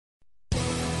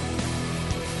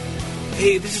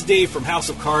Hey, this is Dave from House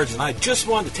of Cards, and I just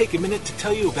wanted to take a minute to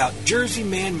tell you about Jersey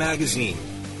Man Magazine.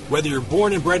 Whether you're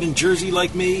born and bred in Jersey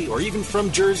like me, or even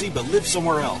from Jersey but live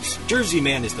somewhere else, Jersey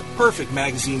Man is the perfect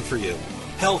magazine for you.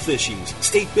 Health issues,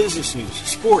 state business news,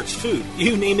 sports, food,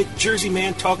 you name it, Jersey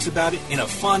Man talks about it in a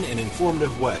fun and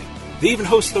informative way. They even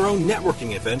host their own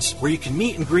networking events where you can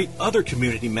meet and greet other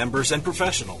community members and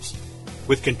professionals.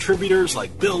 With contributors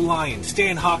like Bill Lyon,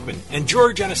 Stan Hockman, and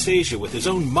George Anastasia with his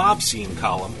own mob scene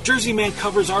column, Jersey Man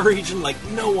covers our region like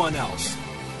no one else.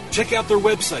 Check out their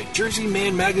website,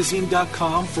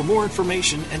 jerseymanmagazine.com, for more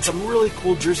information and some really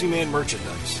cool Jersey Man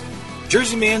merchandise.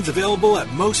 Jersey Man's available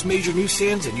at most major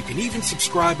newsstands, and you can even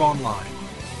subscribe online.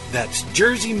 That's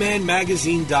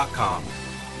jerseymanmagazine.com.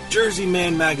 Jersey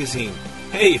Man Magazine.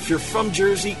 Hey, if you're from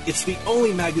Jersey, it's the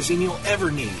only magazine you'll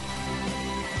ever need.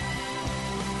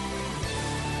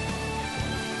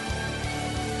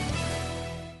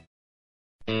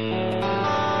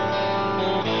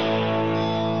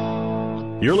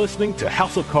 You're listening to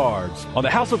House of Cards on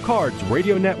the House of Cards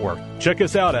Radio Network. Check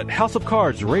us out at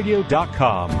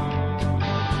houseofcardsradio.com.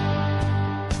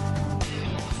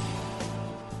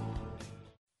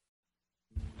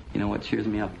 You know what cheers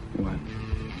me up? What?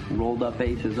 Rolled up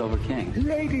aces over kings.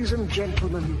 Ladies and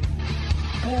gentlemen,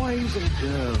 boys and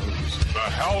girls. The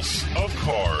House of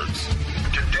Cards.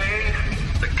 Today,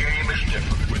 the game is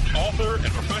different. With author and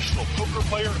professional poker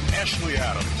player Ashley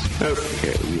Adams.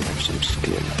 Okay, you have some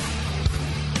skin.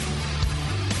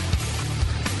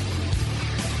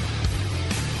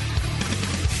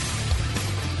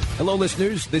 Hello,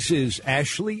 listeners. This is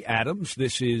Ashley Adams.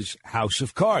 This is House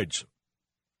of Cards.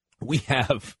 We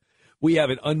have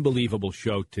an unbelievable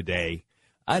show today.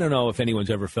 I don't know if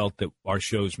anyone's ever felt that our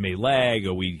shows may lag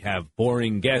or we have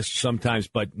boring guests sometimes,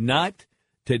 but not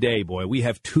today, boy. We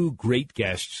have two great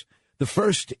guests. The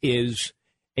first is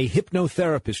a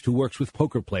hypnotherapist who works with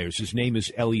poker players. His name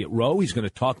is Elliot Rowe. He's going to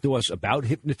talk to us about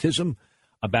hypnotism,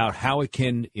 about how it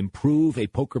can improve a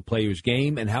poker player's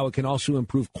game and how it can also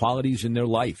improve qualities in their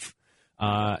life.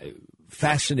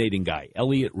 Fascinating guy,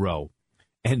 Elliot Rowe.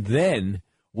 And then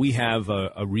we have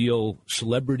a real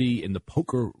celebrity in the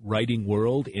poker writing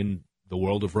world, in the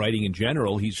world of writing in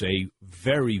general. He's a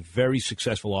very, very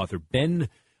successful author, Ben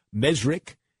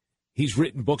Mezrich. He's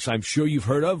written books I'm sure you've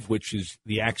heard of, which is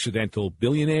The Accidental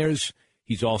Billionaires.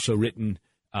 He's also written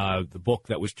the book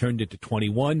that was turned into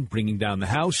 21, Bringing Down the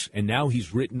House. And now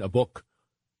he's written a book,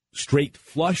 Straight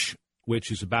Flush,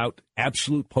 which is about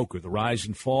Absolute Poker, the rise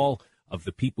and fall of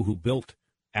the people who built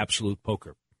Absolute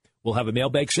Poker. We'll have a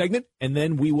mailbag segment, and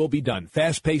then we will be done.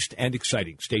 Fast-paced and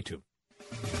exciting. Stay tuned.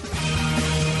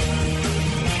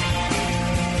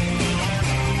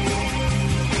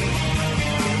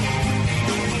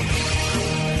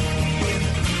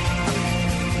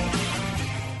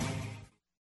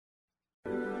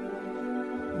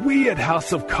 We at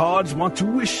House of Cards want to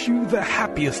wish you the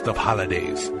happiest of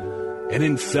holidays. And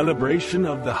in celebration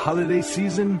of the holiday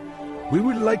season, we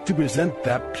would like to present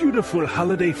that beautiful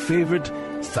holiday favorite,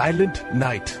 Silent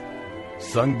Night,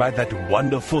 sung by that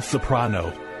wonderful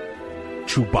soprano,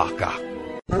 Chewbacca.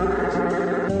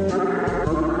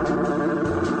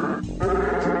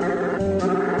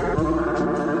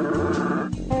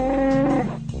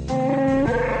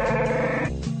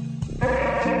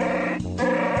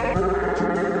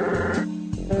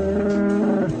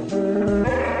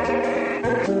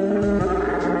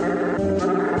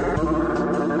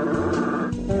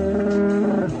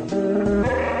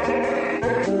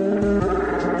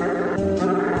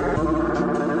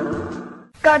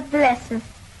 God bless us,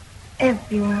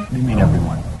 everyone. What do you mean,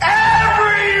 everyone?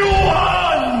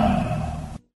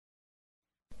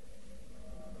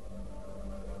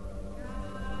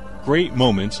 Great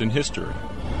moments in history.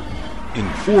 In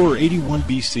 481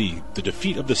 BC, the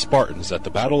defeat of the Spartans at the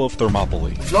Battle of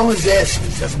Thermopylae. As long as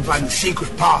Xerxes doesn't find the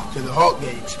secret path to the Hot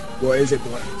Gates. What is it,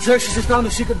 boy? Xerxes has found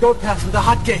the secret door path to the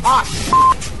Hot Gates.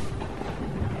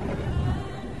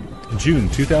 In June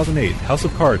 2008, House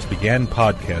of Cards began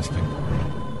podcasting.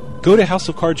 Go to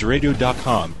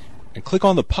houseofcardsradio.com and click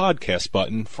on the podcast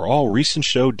button for all recent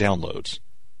show downloads.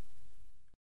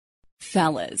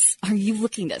 Fellas, are you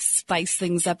looking to spice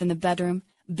things up in the bedroom?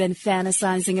 Been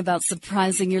fantasizing about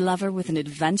surprising your lover with an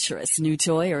adventurous new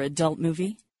toy or adult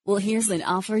movie? Well, here's an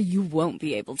offer you won't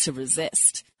be able to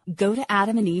resist. Go to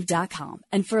adamandeve.com,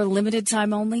 and for a limited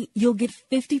time only, you'll get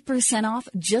 50% off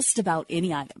just about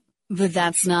any item. But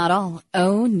that's not all.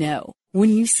 Oh, no. When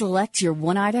you select your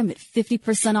one item at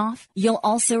 50% off, you'll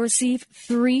also receive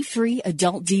 3 free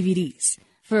adult DVDs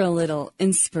for a little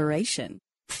inspiration.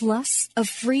 Plus, a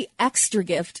free extra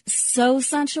gift so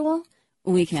sensual,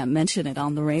 we can't mention it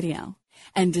on the radio.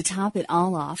 And to top it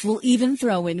all off, we'll even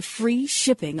throw in free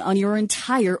shipping on your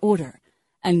entire order.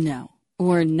 And no,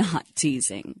 we're not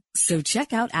teasing. So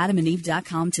check out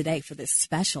adamandeve.com today for this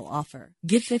special offer.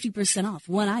 Get 50% off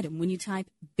one item when you type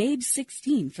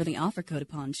BABE16 for the offer code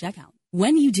upon checkout.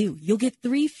 When you do, you'll get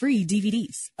 3 free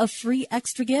DVDs, a free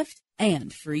extra gift,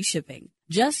 and free shipping.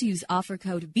 Just use offer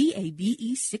code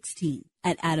BABE16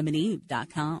 at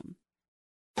adamandeve.com.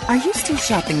 Are you still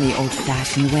shopping the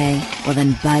old-fashioned way? Well,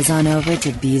 then buzz on over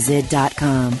to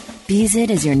BZID.com. BZID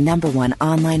is your #1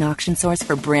 online auction source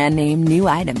for brand name new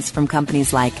items from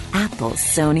companies like Apple,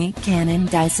 Sony, Canon,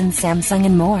 Dyson, Samsung,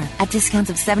 and more at discounts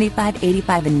of 75%,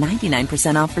 85%, and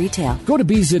 99% off retail. Go to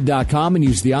BZID.com and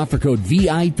use the offer code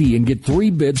VIP and get 3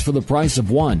 bids for the price of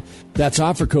 1. That's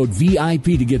offer code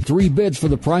VIP to get 3 bids for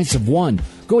the price of 1.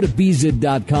 Go to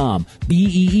BZID.com,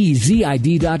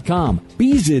 BEEZID.com,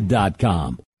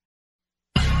 BZID.com.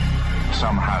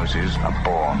 Some houses are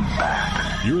born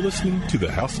bad. You're listening to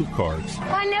the House of Cards.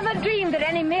 I never dreamed that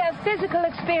any mere physical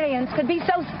experience could be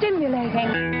so stimulating.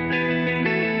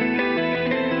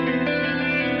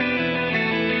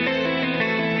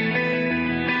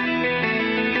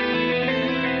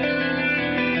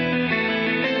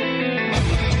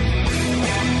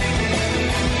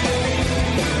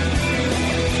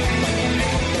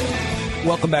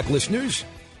 Welcome back, listeners.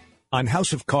 On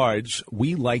House of Cards,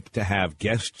 we like to have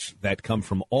guests that come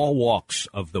from all walks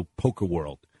of the poker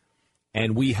world.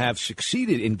 And we have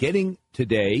succeeded in getting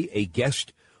today a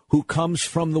guest who comes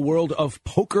from the world of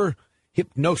poker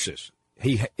hypnosis.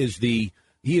 He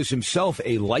is himself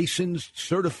a licensed,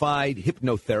 certified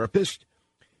hypnotherapist.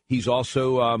 He's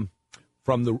also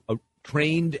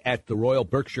trained at the Royal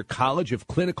Berkshire College of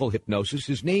Clinical Hypnosis.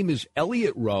 His name is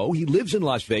Elliot Rowe. He lives in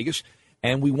Las Vegas.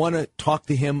 And we want to talk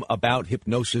to him about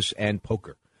hypnosis and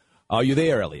poker. Are you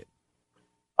there, Elliot?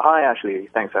 Hi, Ashley.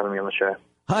 Thanks for having me on the show.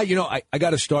 Hi. I got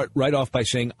to start right off by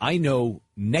saying I know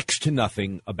next to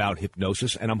nothing about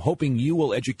hypnosis, and I'm hoping you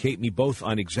will educate me both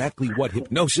on exactly what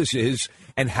hypnosis is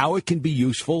and how it can be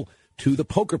useful to the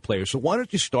poker player. So why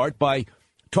don't you start by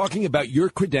talking about your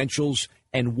credentials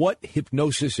and what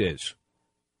hypnosis is?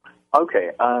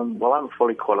 Okay. Well, I'm a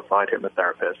fully qualified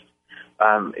hypnotherapist.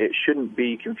 It shouldn't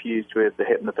be confused with the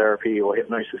hypnotherapy or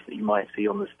hypnosis that you might see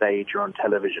on the stage or on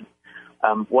television.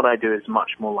 What I do is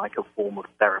much more like a form of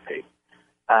therapy.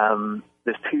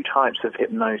 There's 2 types of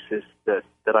hypnosis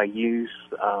that I use.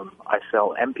 I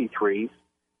sell MP3s,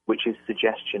 which is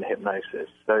suggestion hypnosis.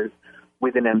 So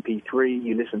with an MP3,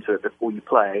 you listen to it before you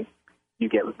play. You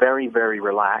get very, very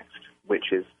relaxed,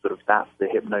 which is that's the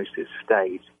hypnosis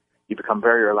stage. You become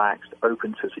very relaxed,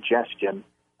 open to suggestion.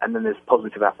 And then there's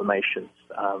positive affirmations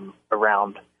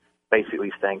around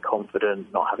basically staying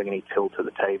confident, not having any tilt at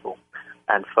the table,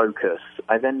 and focus.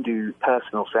 I then do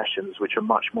personal sessions, which are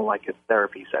much more like a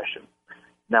therapy session.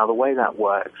 Now, the way that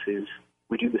works is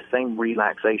we do the same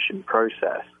relaxation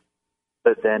process,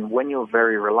 but then when you're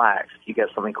very relaxed, you get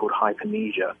something called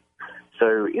hypermnesia.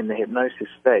 So in the hypnosis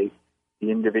state,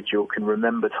 the individual can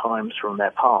remember times from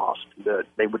their past that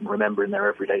they wouldn't remember in their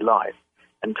everyday life,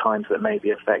 and times that may be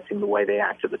affecting the way they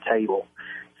act at the table.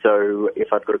 So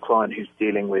if I've got a client who's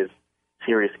dealing with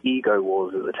serious ego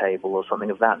wars at the table or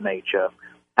something of that nature,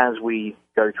 as we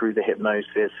go through the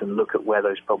hypnosis and look at where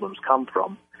those problems come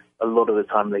from, a lot of the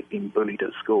time they've been bullied at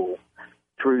school.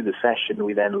 Through the session,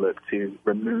 we then look to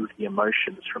remove the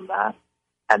emotions from that.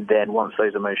 And then once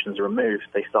those emotions are removed,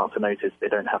 they start to notice they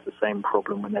don't have the same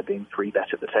problem when they're being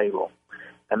 3-bet at the table.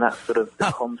 And that's sort of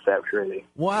the concept, really.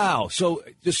 Wow. So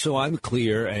just so I'm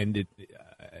clear, and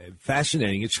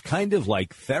fascinating, it's kind of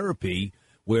like therapy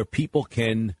where people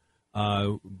can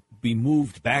be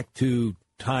moved back to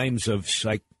times of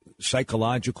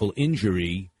psychological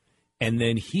injury and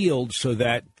then healed so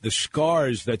that the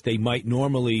scars that they might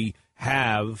normally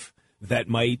have that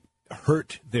might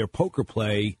hurt their poker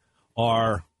play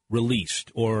are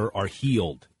released or are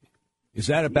healed. Is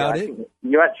that about it?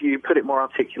 You put it more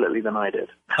articulately than I did.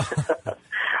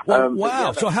 Well, wow.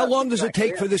 Yeah, so how long does it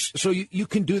take for this? So you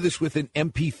can do this with an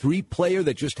MP3 player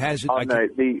that just has it? Oh, no.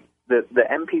 The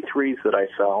MP3s that I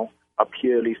sell are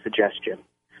purely suggestion.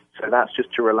 So that's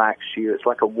just to relax you. It's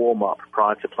like a warm-up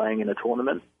prior to playing in a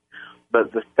tournament.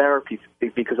 But the therapy,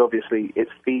 because obviously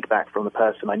it's feedback from the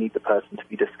person, I need the person to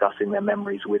be discussing their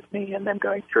memories with me and then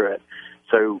going through it.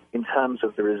 So in terms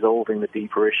of the resolving the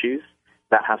deeper issues,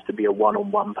 that has to be a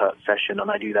one-on-one session,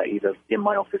 and I do that either in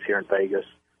my office here in Vegas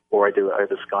or I do it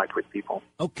over Skype with people.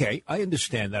 Okay, I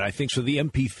understand that. I think so. The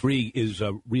MP3 is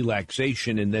a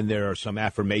relaxation, and then there are some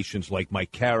affirmations like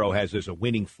Mike Caro has as a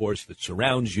winning force that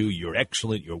surrounds you. You're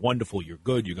excellent. You're wonderful. You're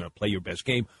good. You're going to play your best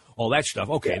game. All that stuff.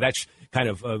 Okay, yeah. That's kind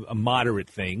of a moderate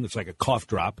thing. It's like a cough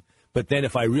drop. But then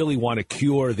if I really want to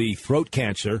cure the throat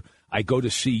cancer, I go to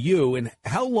see you. And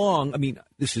how long, I mean,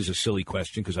 this is a silly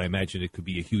question because I imagine it could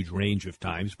be a huge range of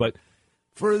times, but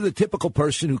for the typical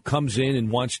person who comes in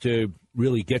and wants to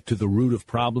really get to the root of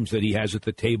problems that he has at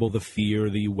the table, the fear,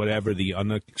 the whatever, the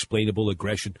unexplainable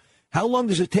aggression, how long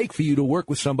does it take for you to work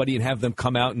with somebody and have them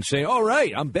come out and say, all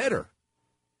right, I'm better?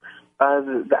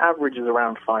 The average is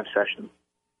around 5 sessions.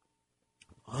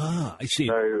 Ah, I see.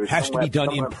 So it has to be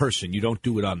done in person. You don't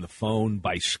do it on the phone,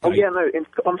 by Skype. Oh, yeah, no,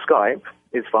 on Skype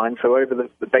is fine. So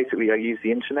basically I use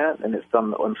the internet, and it's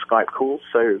done on Skype calls.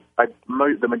 So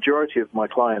the majority of my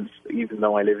clients, even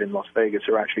though I live in Las Vegas,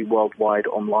 are actually worldwide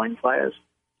online players.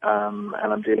 And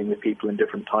I'm dealing with people in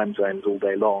different time zones all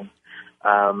day long.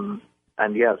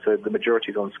 And yeah, so the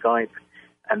majority is on Skype.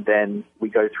 And then we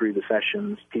go through the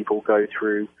sessions. People go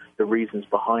through the reasons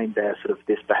behind their sort of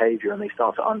this behavior, and they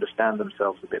start to understand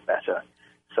themselves a bit better.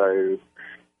 So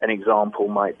an example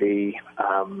might be,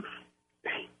 as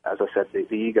I said,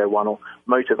 the ego one, or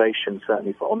motivation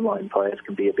certainly for online players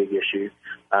can be a big issue.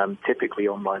 Typically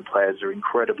online players are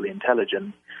incredibly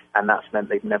intelligent, and that's meant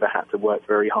they've never had to work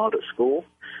very hard at school.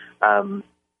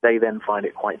 They then find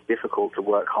it quite difficult to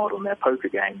work hard on their poker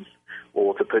games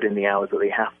or to put in the hours that they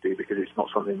have to because it's not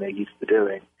something they're used to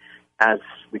doing. As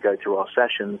we go through our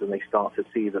sessions and they start to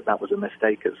see that was a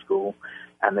mistake at school,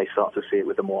 and they start to see it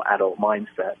with a more adult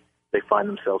mindset, they find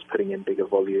themselves putting in bigger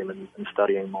volume and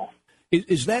studying more.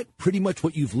 Is that pretty much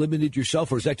what you've limited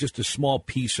yourself, or is that just a small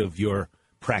piece of your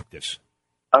practice?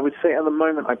 I would say at the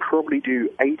moment I probably do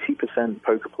 80%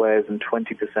 poker players and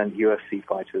 20% UFC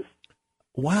fighters.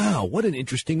 Wow, what an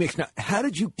interesting mix. Now, how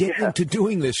did you get into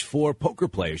doing this for poker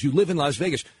players? You live in Las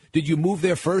Vegas. Did you move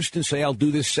there first and say, I'll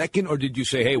do this second, or did you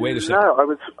say, hey, wait a second? No, it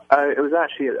was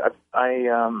actually,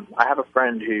 I have a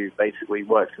friend who basically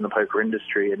works in the poker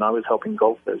industry, and I was helping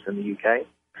golfers in the UK.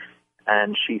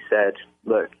 And she said,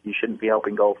 look, you shouldn't be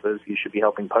helping golfers, you should be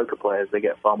helping poker players. They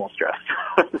get far more stressed.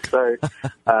 So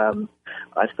I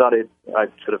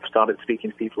sort of started speaking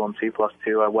to people on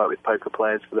 2+2. I worked with poker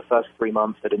players for the first 3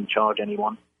 months. I didn't charge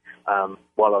anyone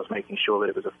while I was making sure that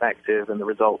it was effective, and the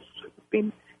results have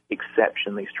been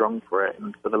exceptionally strong for it.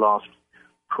 And for the last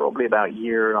probably about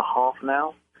year and a half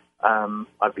now,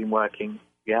 I've been working,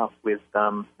 with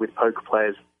poker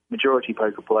players, majority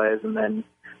poker players, and then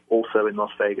also in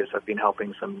Las Vegas, I've been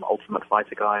helping some Ultimate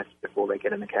Fighter guys before they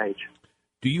get in the cage.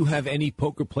 Do you have any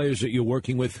poker players that you're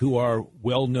working with who are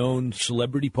well-known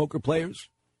celebrity poker players?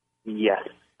 Yes,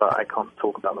 but I can't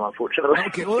talk about them, unfortunately.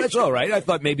 Okay, well, that's all right. I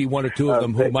thought maybe one or two of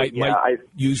them who might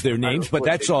use their names, but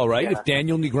that's all right. Yeah. If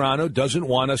Daniel Negreanu doesn't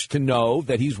want us to know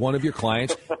that he's one of your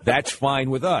clients, that's fine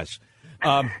with us.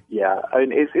 I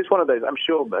mean, it's one of those. I'm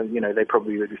sure, they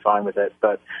probably would be fine with it.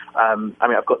 But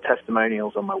I've got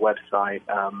testimonials on my website.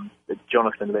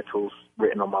 Jonathan Little's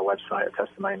written on my website a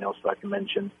testimonial, so I can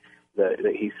mention that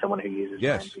he's someone who uses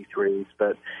MP3s.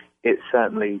 But it's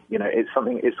certainly,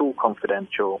 it's all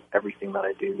confidential. Everything that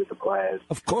I do with the players,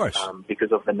 of course,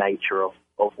 because of the nature of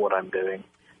what I'm doing.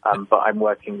 But I'm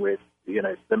working with,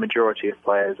 the majority of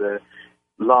players are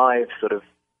live, sort of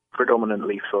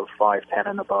predominantly sort of 5-10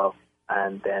 and above.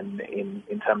 And then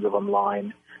in terms of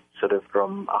online, sort of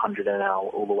from 100 an hour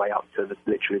all the way up to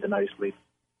literally the nosebleed.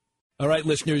 All right,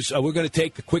 listeners, we're going to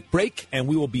take a quick break, and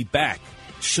we will be back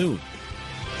soon.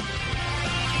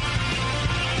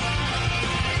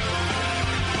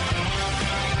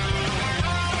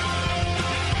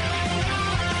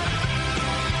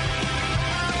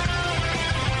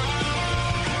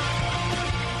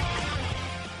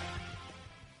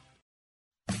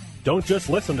 Don't just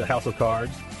listen to House of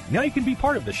Cards. Now you can be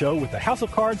part of the show with the House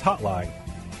of Cards hotline.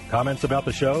 Comments about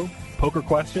the show, poker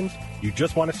questions, you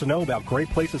just want us to know about great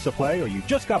places to play, or you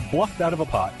just got bluffed out of a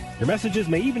pot. Your messages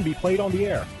may even be played on the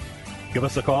air. Give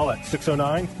us a call at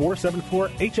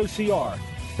 609-474-HOCR.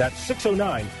 That's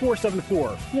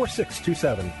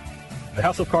 609-474-4627. The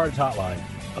House of Cards hotline.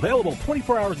 Available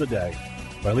 24 hours a day.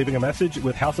 By leaving a message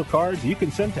with House of Cards, you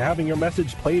consent to having your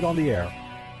message played on the air.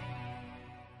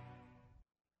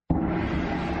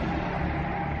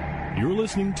 You're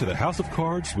listening to the House of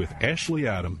Cards with Ashley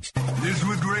Adams. It is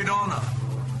with great honor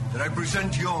that I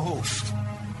present your host,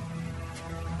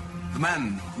 the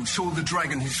man who sold the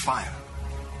dragon his fire,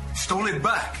 stole it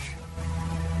back,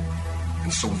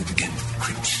 and sold it again to the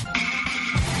creeps.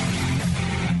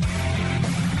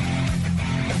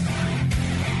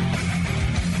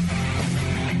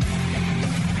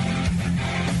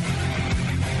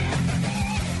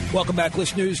 Welcome back,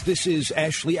 listeners. This is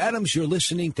Ashley Adams. You're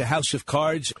listening to House of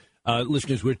Cards.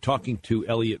 Listeners, we're talking to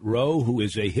Elliot Rowe, who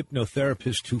is a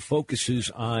hypnotherapist who focuses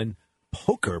on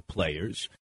poker players.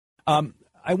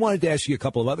 I wanted to ask you a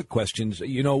couple of other questions.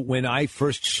 You know, when I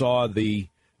first saw the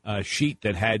sheet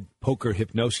that had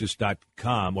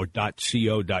pokerhypnosis.com or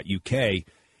 .co.uk,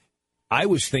 I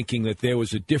was thinking that there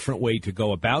was a different way to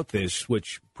go about this,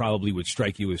 which probably would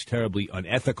strike you as terribly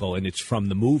unethical, and it's from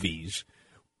the movies.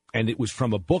 And it was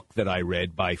from a book that I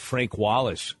read by Frank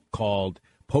Wallace called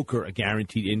Poker, A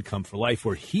Guaranteed Income for Life,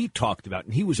 where he talked about,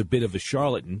 and he was a bit of a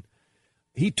charlatan,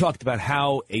 he talked about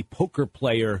how a poker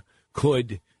player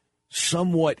could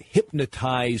somewhat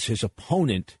hypnotize his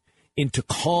opponent into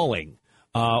calling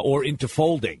or into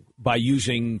folding by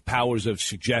using powers of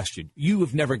suggestion. You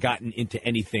have never gotten into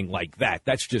anything like that.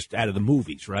 That's just out of the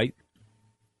movies, right?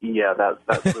 Yeah,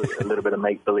 that's a little bit of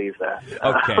make-believe there.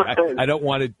 Okay, I don't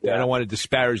want to. I don't want to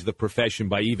disparage the profession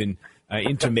by even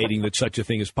intimating that such a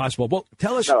thing is possible. Well,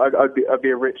 tell us. No, I'd be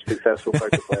a rich, successful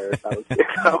poker player. If that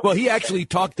was Well, he actually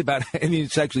talked about. I mean,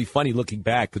 it's actually funny looking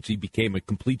back because he became a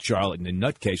complete charlatan and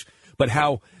nutcase. But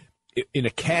how, in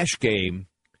a cash game,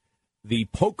 the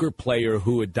poker player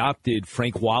who adopted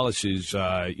Frank Wallace's,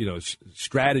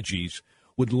 strategies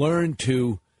would learn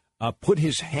to put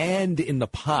his hand in the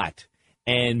pot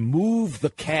and move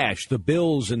the cash, the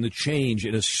bills and the change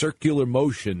in a circular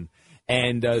motion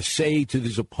and say to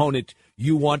his opponent,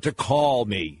 "You want to call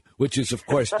me," which is, of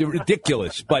course,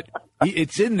 ridiculous, but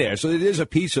it's in there. So it is a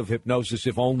piece of hypnosis,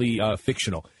 if only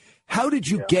fictional. How did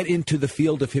you get into the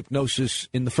field of hypnosis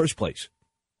in the first place?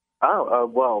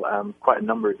 Quite a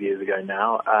number of years ago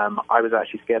now. I was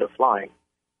actually scared of flying,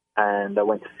 and I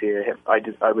went to see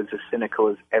I was as cynical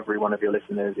as every one of your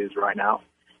listeners is right now,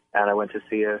 and I went to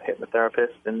see a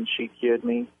hypnotherapist, and she cured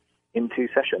me in 2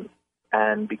 sessions.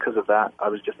 And because of that, I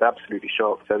was just absolutely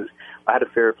shocked. So I had a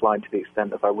fear of flying to the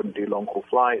extent that I wouldn't do long-haul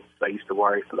flights. I used to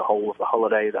worry for the whole of the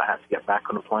holiday that I had to get back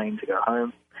on a plane to go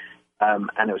home,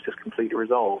 and it was just completely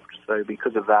resolved. So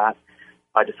because of that,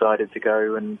 I decided to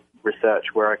go and research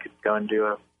where I could go and do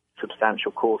a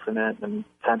substantial course in it and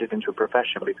turned it into a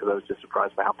profession because I was just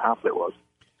surprised by how powerful it was.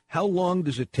 How long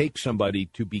does it take somebody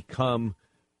to become,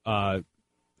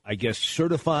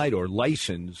 certified or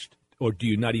licensed, or do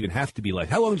you not even have to be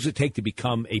licensed? How long does it take to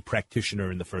become a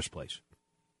practitioner in the first place?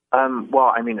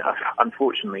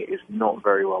 Unfortunately, it's not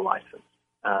very well licensed.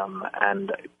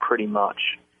 And pretty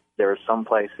much there are some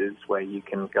places where you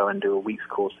can go and do a week's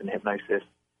course in hypnosis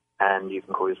and you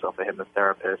can call yourself a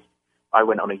hypnotherapist. I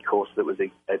went on a course that was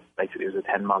basically a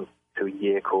 10-month to a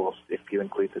year course if you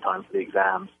include the time for the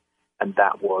exams, and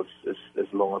that was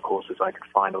as long a course as I could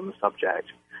find on the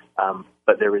subject.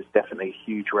 But there is definitely a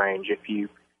huge range. If you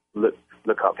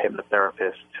look up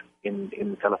hypnotherapist in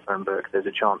the telephone book, there's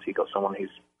a chance you've got someone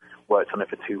who's worked on it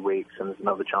for 2 weeks, and there's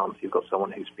another chance you've got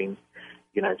someone who's been,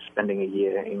 spending a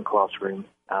year in classroom,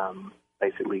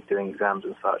 basically doing exams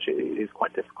and such. It is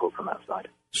quite difficult from that side.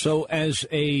 So as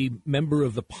a member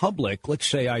of the public, let's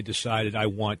say I decided I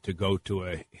want to go to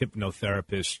a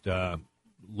hypnotherapist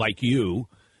like you,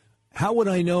 how would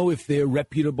I know if they're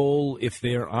reputable, if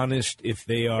they're honest, if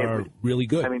they are really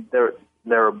good? I mean,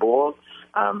 there are boards,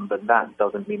 but that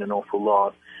doesn't mean an awful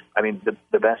lot. I mean,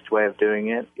 the best way of doing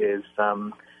it is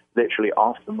literally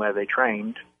ask them where they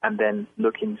trained and then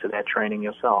look into their training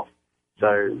yourself. So,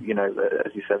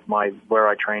 as you said, where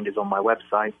I trained is on my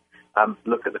website.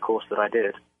 Look at the course that I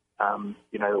did.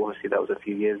 Obviously that was a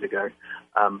few years ago.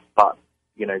 But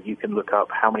you can look up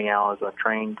how many hours I've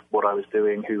trained, what I was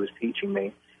doing, who was teaching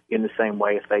me. In the same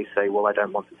way, if they say, well, I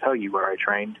don't want to tell you where I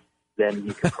trained, then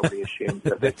you can probably assume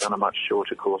that they've done a much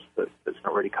shorter course that's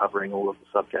not really covering all of the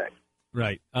subject.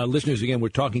 Right. Listeners, again, we're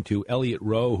talking to Elliot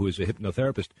Rowe, who is a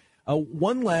hypnotherapist.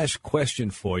 One last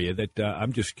question for you that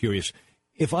I'm just curious.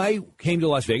 If I came to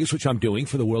Las Vegas, which I'm doing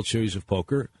for the World Series of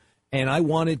Poker, and I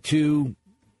wanted to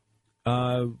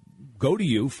go to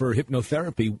you for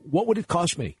hypnotherapy, what would it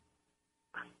cost me?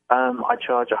 I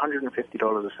charge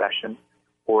 $150 a session,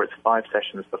 or it's 5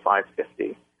 sessions for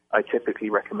 $550. I typically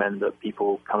recommend that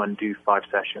people come and do 5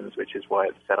 sessions, which is why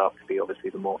it's set up to be obviously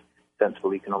the more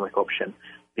sensible economic option,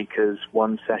 because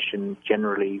 1 session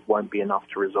generally won't be enough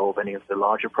to resolve any of the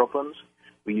larger problems.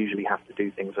 We usually have to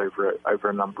do things over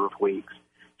a number of weeks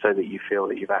so that you feel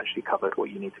that you've actually covered what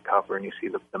you need to cover and you see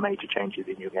the major changes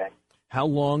in your game. How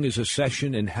long is a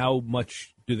session, and how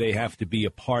much do they have to be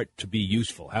apart to be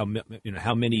useful? How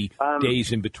many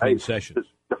days in between sessions?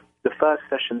 The first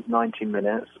session's 90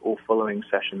 minutes. All following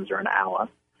sessions are an hour.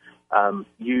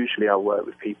 Usually I work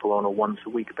with people on a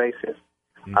once-a-week basis,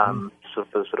 so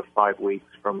for sort of 5 weeks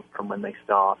from when they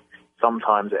start.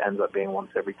 Sometimes it ends up being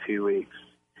once every 2 weeks.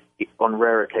 On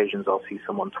rare occasions, I'll see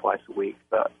someone twice a week,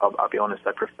 but I'll be honest,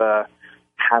 I prefer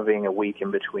having a week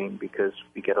in between because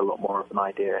we get a lot more of an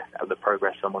idea of the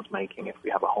progress someone's making if we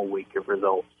have a whole week of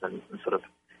results and sort of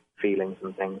feelings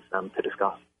and things to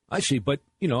discuss. I see, but,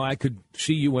 I could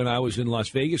see you when I was in Las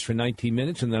Vegas for 19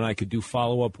 minutes, and then I could do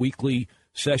follow-up weekly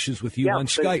sessions with you on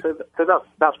Skype. So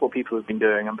that's what people have been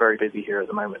doing. I'm very busy here at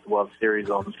the moment with the World Series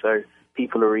on, so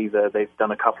people are they've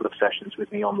done a couple of sessions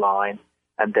with me online,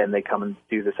 and then they come and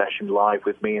do the session live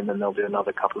with me, and then they'll do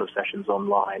another couple of sessions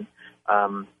online,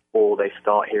 or they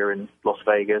start here in Las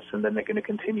Vegas, and then they're going to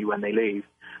continue when they leave.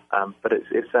 But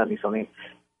it's certainly something.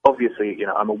 Obviously,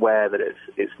 I'm aware that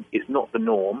it's not the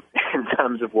norm in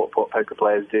terms of what poker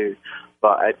players do,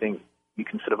 but I think you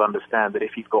can sort of understand that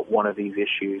if you've got one of these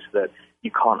issues that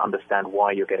you can't understand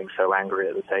why you're getting so angry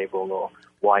at the table, or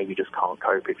why you just can't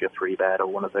cope if you're 3-bet or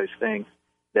one of those things,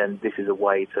 then this is a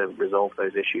way to resolve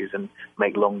those issues and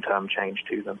make long-term change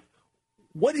to them.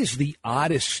 What is the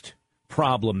oddest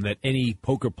problem that any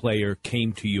poker player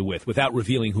came to you with, without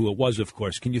revealing who it was, of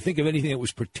course? Can you think of anything that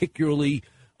was particularly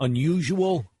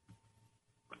unusual?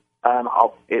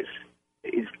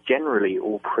 It's generally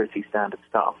all pretty standard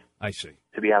stuff. I see.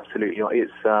 To be absolutely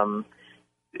honest,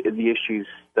 it's the issues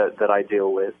that I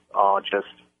deal with are just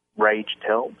rage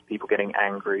tilt, people getting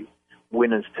angry,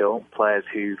 winners tilt, players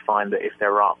who find that if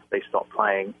they're up, they stop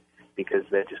playing because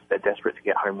they're desperate to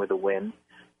get home with a win.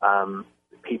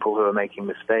 People who are making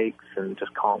mistakes and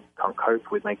just can't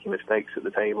cope with making mistakes at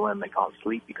the table, and they can't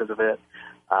sleep because of it.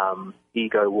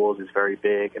 Ego wars is very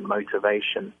big, and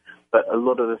motivation. But a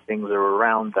lot of the things are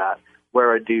around that.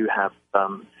 Where I do have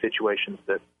situations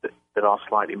that are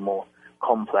slightly more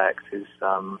complex is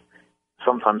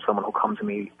sometimes someone will come to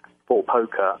me for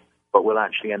poker, but will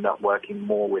actually end up working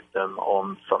more with them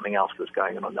on something else that's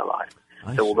going on in their life.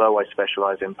 So although I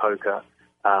specialize in poker,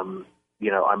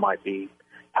 I might be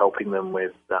helping them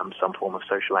with some form of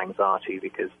social anxiety,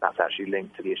 because that's actually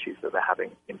linked to the issues that they're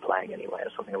having in playing anyway,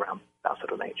 or something around that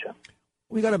sort of nature.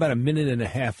 We got about a minute and a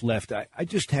half left. I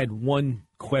just had one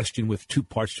question with two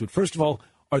parts to it. First of all,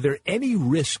 are there any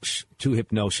risks to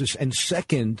hypnosis? And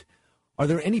second, are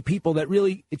there any people that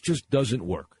really it just doesn't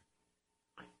work?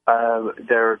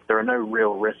 There are no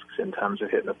real risks in terms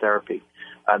of hypnotherapy.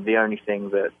 The only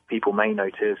thing that people may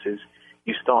notice is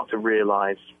you start to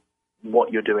realize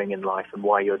what you're doing in life and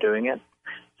why you're doing it.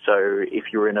 So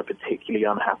if you're in a particularly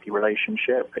unhappy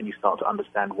relationship and you start to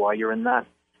understand why you're in that,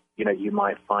 you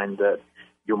might find that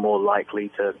you're more likely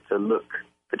to look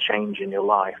for change in your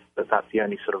life. But that's the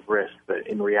only sort of risk. But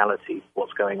in reality,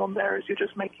 what's going on there is you're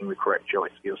just making the correct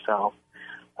choice for yourself.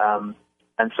 And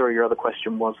sorry, your other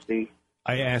question was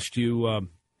I asked you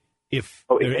if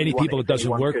there are any people it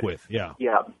doesn't work with. Yeah.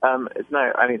 Yeah.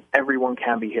 No, I mean, everyone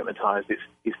can be hypnotized.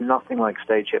 It's nothing like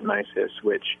stage hypnosis,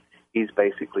 which is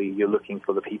basically you're looking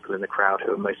for the people in the crowd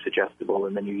who are most suggestible,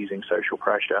 and then you're using social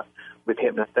pressure. With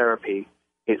hypnotherapy,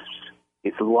 it's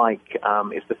like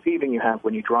it's the feeling you have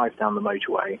when you drive down the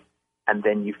motorway and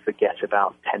then you forget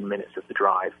about 10 minutes of the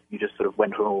drive. You just sort of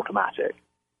went on automatic.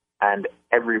 And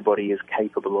everybody is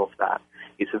capable of that.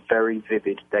 It's a very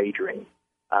vivid daydream.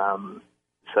 So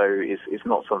it's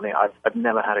not something I've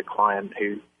never had a client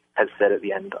who has said at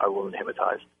the end, I wasn't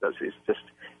hypnotized.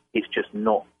 It's just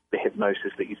not the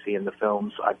hypnosis that you see in the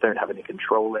films. I don't have any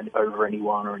control over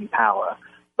anyone or any power,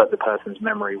 but the person's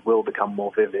memory will become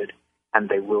more vivid, and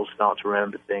they will start to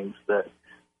remember things that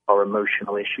are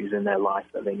emotional issues in their life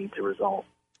that they need to resolve.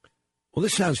 Well,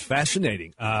 this sounds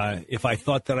fascinating. If I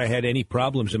thought that I had any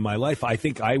problems in my life, I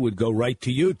think I would go right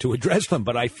to you to address them.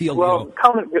 But I feel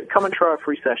come and try a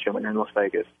free session when you're in Las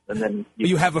Vegas, and then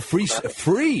you have a free.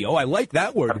 Oh, I like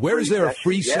that word. Where is there a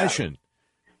free session?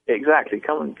 Exactly.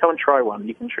 Come and try one.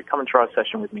 You can come and try a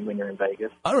session with me when you're in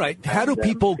Vegas. All right. How do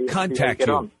people contact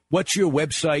you? What's your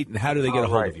website, and how do they get a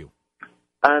hold of you?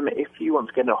 If you want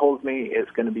to get a hold of me,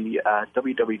 it's going to be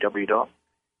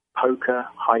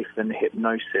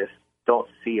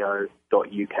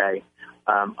www.poker-hypnosis.co.uk.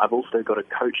 I've also got a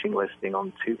coaching listing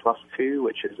on 2+2,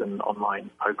 which is an online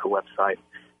poker website,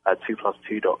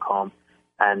 2plus2.com,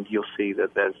 and you'll see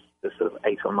that there's sort of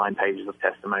 8 or 9 pages of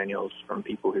testimonials from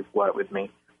people who've worked with me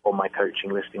on my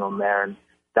coaching listing on there, and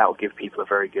that will give people a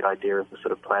very good idea of the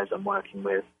sort of players I'm working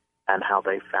with and how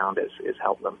they found it's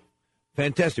helped them.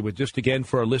 Fantastic. Well, just again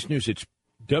for our listeners, it's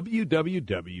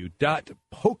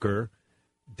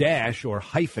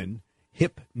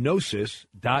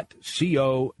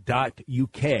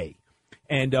www.poker-hypnosis.co.uk.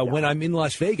 And when I'm in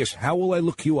Las Vegas, how will I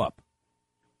look you up?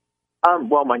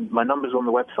 Well, my number's on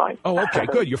the website. Oh, okay,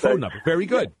 good. Your phone number. Very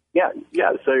good. Yeah.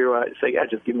 So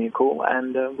just give me a call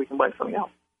and we can work something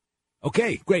out.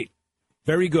 Okay, great.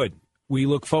 Very good. We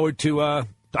look forward to. I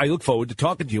look forward to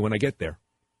talking to you when I get there.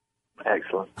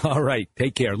 Excellent. All right.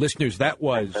 Take care, listeners. That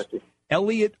was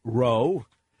Elliot Rowe,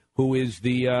 who is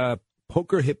the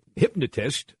poker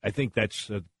hypnotist. I think that's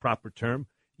the proper term.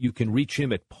 you can reach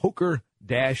him at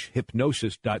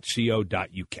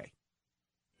poker-hypnosis.co.uk.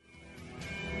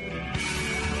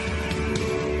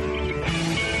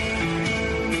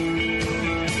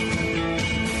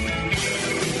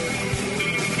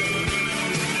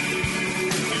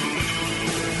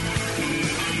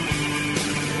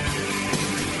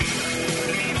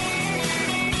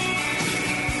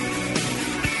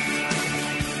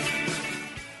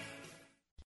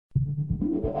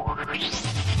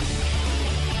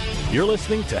 You're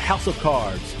listening to House of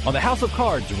Cards on the House of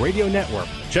Cards Radio Network.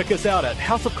 Check us out at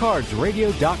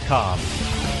houseofcardsradio.com.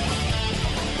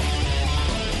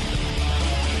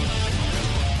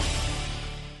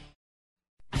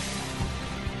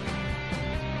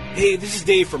 Hey, this is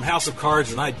Dave from House of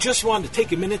Cards, and I just wanted to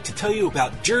take a minute to tell you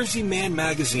about Jersey Man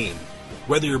Magazine.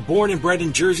 Whether you're born and bred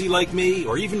in Jersey like me,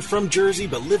 or even from Jersey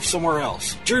but live somewhere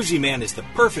else, Jersey Man is the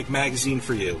perfect magazine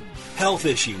for you. Health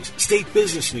issues, state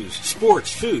business news,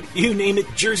 sports, food, you name it,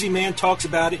 Jersey Man talks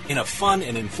about it in a fun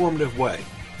and informative way.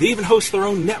 They even host their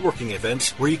own networking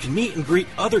events where you can meet and greet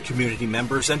other community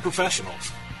members and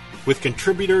professionals. With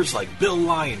contributors like Bill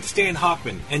Lyon, Stan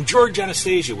Hockman, and George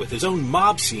Anastasia with his own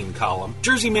mob scene column,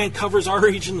 Jersey Man covers our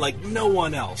region like no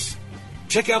one else.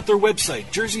 Check out their website,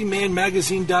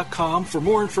 jerseymanmagazine.com, for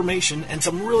more information and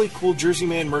some really cool Jersey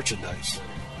Man merchandise.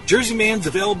 Jersey Man's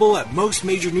available at most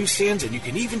major newsstands, and you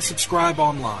can even subscribe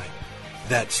online.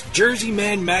 That's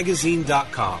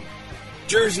jerseymanmagazine.com.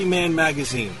 Jersey Man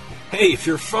Magazine. Hey, if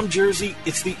you're from Jersey,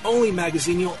 it's the only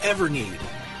magazine you'll ever need.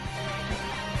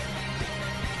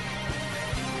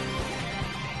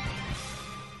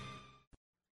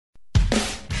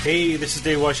 Hey, this is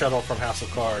Dave Weishuttle from House of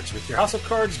Cards with your House of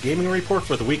Cards gaming report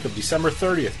for the week of December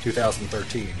 30th,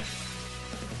 2013.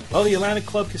 Well, the Atlantic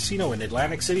Club Casino in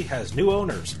Atlantic City has new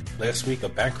owners. Last week, a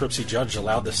bankruptcy judge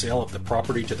allowed the sale of the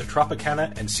property to the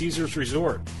Tropicana and Caesars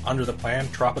Resort. Under the plan,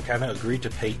 Tropicana agreed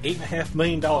to pay $8.5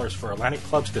 million for Atlantic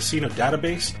Club's casino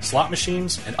database, slot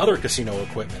machines, and other casino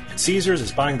equipment. And Caesars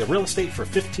is buying the real estate for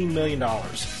 $15 million.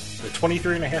 The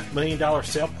 $23.5 million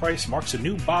sale price marks a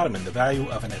new bottom in the value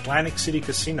of an Atlantic City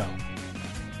casino.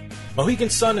 Mohegan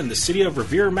Sun and the city of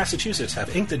Revere, Massachusetts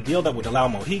have inked a deal that would allow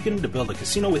Mohegan to build a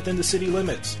casino within the city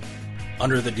limits.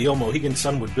 Under the deal, Mohegan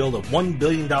Sun would build a $1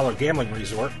 billion gambling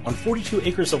resort on 42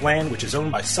 acres of land which is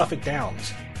owned by Suffolk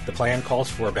Downs. The plan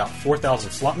calls for about 4,000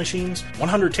 slot machines,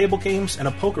 100 table games, and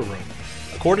a poker room.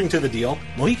 According to the deal,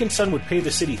 Mohegan Sun would pay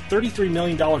the city $33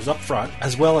 million up front,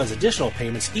 as well as additional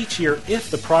payments each year if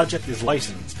the project is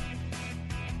licensed.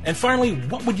 And finally,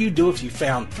 what would you do if you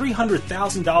found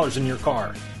 $300,000 in your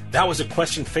car? That was a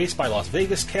question faced by Las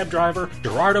Vegas cab driver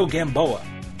Gerardo Gamboa.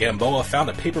 Gamboa found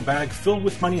a paper bag filled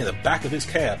with money in the back of his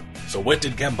cab. So what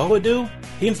did Gamboa do?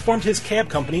 He informed his cab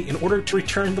company in order to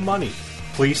return the money.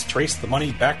 Police traced the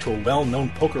money back to a well-known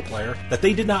poker player that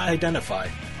they did not identify.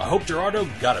 I hope Gerardo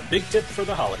got a big tip for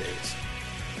the holidays.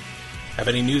 Have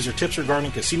any news or tips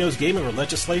regarding casinos, gaming, or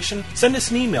legislation? Send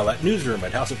us an email at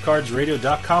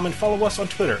newsroom@houseofcardsradio.com and follow us on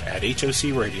Twitter at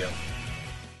HOC Radio.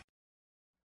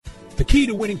 The key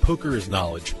to winning poker is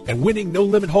knowledge, and winning No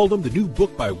Limit Hold'em, the new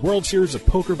book by World Series of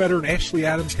Poker veteran Ashley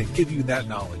Adams, can give you that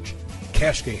knowledge.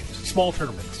 Cash games, small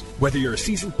tournaments. Whether you're a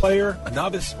seasoned player, a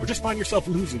novice, or just find yourself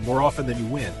losing more often than you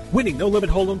win, winning No Limit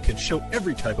Hold'em can show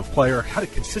every type of player how to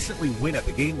consistently win at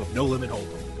the game of No Limit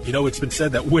Hold'em. You know, it's been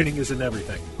said that winning isn't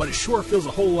everything, but it sure feels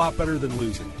a whole lot better than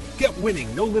losing. Get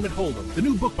Winning No Limit Hold'em, the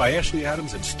new book by Ashley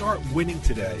Adams, and start winning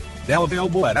today. Now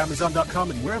available at Amazon.com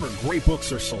and wherever great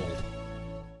books are sold.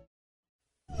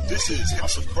 This is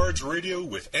House of Cards Radio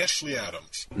with Ashley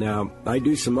Adams. Now, I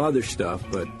do some other stuff,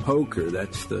 but poker,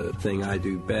 that's the thing I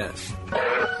do best.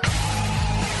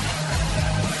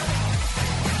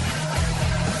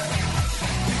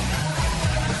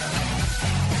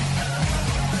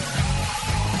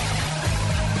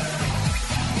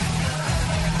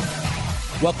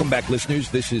 Welcome back, listeners.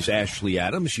 This is Ashley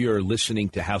Adams. You're listening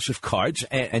to House of Cards.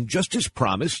 And just as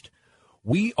promised,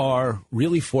 we are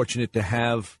really fortunate to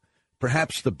have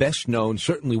perhaps the best known,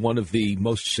 certainly one of the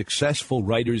most successful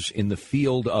writers in the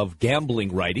field of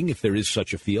gambling writing, if there is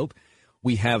such a field.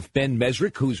 We have Ben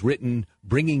Mesrick, who's written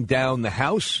Bringing Down the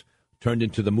House, turned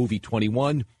into the movie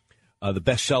 21, the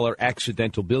bestseller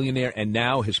Accidental Billionaire, and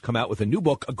now has come out with a new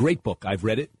book, a great book. I've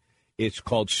read it. It's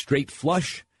called Straight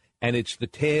Flush, and it's the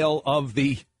tale of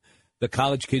the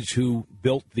college kids who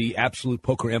built the absolute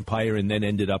poker empire and then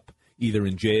ended up either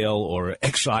in jail or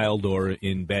exiled or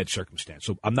in bad circumstance.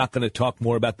 So I'm not going to talk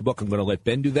more about the book. I'm going to let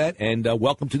Ben do that. And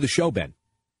welcome to the show, Ben.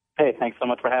 Hey, thanks so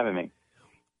much for having me.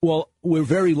 Well, we're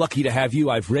very lucky to have you.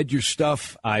 I've read your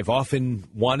stuff. I've often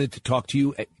wanted to talk to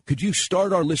you. Could you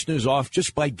start our listeners off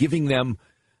just by giving them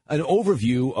an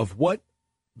overview of what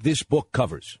this book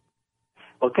covers?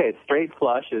 Okay, Straight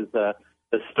Flush is the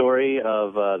story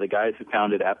of the guys who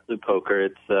founded Absolute Poker.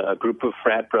 It's a group of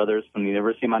frat brothers from the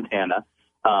University of Montana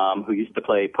who used to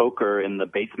play poker in the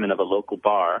basement of a local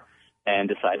bar and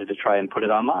decided to try and put it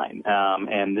online.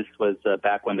 And this was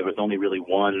back when there was only really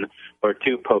one or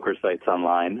two poker sites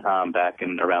online back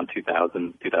in around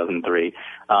 2000, 2003.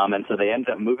 And so they ended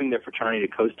up moving their fraternity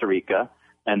to Costa Rica,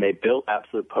 and they built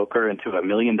Absolute Poker into $1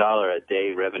 million a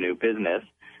day revenue business.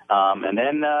 And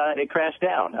then it crashed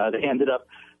down. They ended up,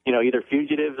 either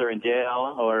fugitives or in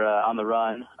jail or on the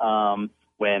run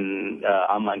when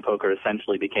online poker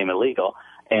essentially became illegal.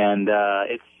 And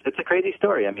it's a crazy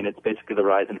story. I mean, it's basically the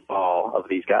rise and fall of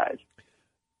these guys.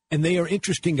 And they are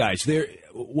interesting guys.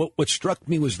 What struck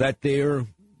me was that they're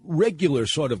regular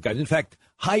sort of guys. In fact,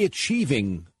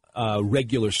 high-achieving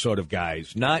regular sort of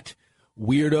guys, not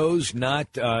weirdos, not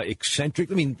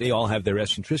eccentric. I mean, they all have their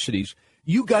eccentricities.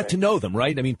 You got to know them,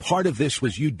 right? I mean, part of this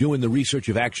was you doing the research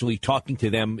of actually talking to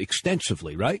them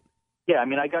extensively, right? Yeah, I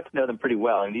mean, I got to know them pretty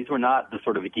well. And these were not the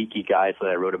sort of geeky guys that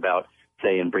I wrote about,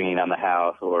 say, in Bringing Down the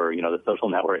House or, The Social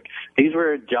Network. These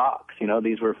were jocks,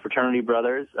 these were fraternity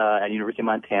brothers at University of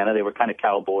Montana. They were kind of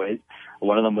cowboys.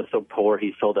 One of them was so poor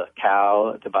he sold a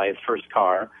cow to buy his first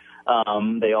car.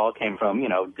 They all came from,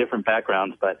 different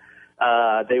backgrounds, but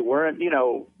they weren't,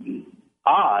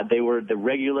 odd. They were the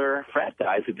regular frat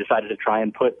guys who decided to try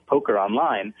and put poker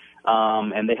online,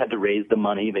 and they had to raise the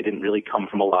money. They didn't really come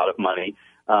from a lot of money.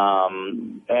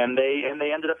 And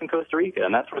they ended up in Costa Rica,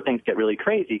 and that's where things get really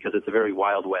crazy because it's a very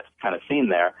Wild West kind of scene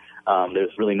there.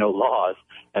 There's really no laws,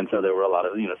 and so there were a lot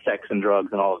of sex and drugs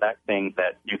and all of that things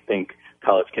that you think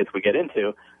college kids would get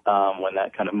into when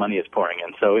that kind of money is pouring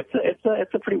in. So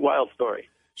it's a pretty wild story.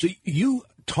 So you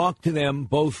talked to them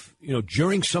both,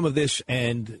 during some of this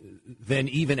and then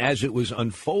even as it was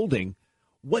unfolding.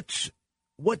 What's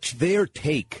their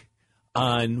take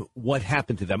on what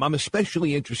happened to them? I'm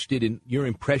especially interested in your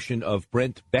impression of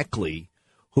Brent Beckley,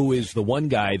 who is the one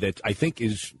guy that I think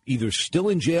is either still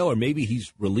in jail or maybe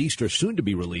he's released or soon to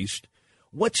be released.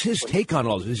 What's his take on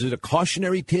all this? Is it a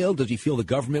cautionary tale? Does he feel the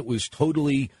government was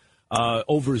totally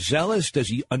overzealous? Does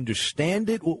he understand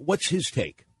it? What's his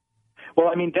take? Well,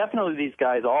 I mean, definitely these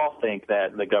guys all think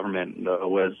that the government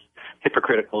was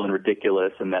hypocritical and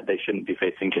ridiculous and that they shouldn't be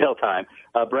facing jail time.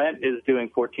 Brent is doing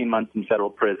 14 months in federal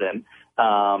prison.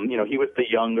 He was the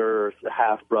younger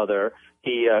half-brother.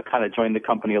 He kind of joined the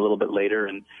company a little bit later,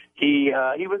 and he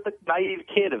was the naive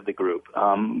kid of the group.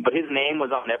 But his name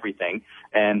was on everything,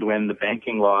 and when the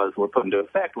banking laws were put into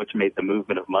effect, which made the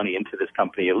movement of money into this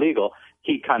company illegal,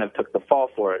 he kind of took the fall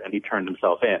for it, and he turned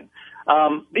himself in.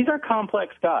 These are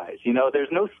complex guys.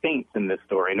 There's no saints in this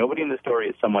story. Nobody in this story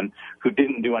is someone who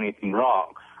didn't do anything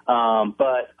wrong.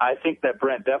 But I think that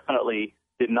Brent definitely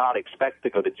did not expect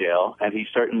to go to jail, and he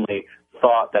certainly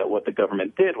thought that what the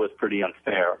government did was pretty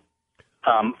unfair.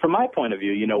 From my point of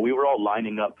view, we were all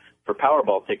lining up for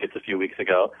Powerball tickets a few weeks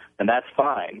ago, and that's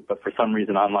fine, but for some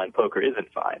reason online poker isn't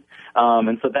fine.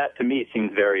 And so that, to me,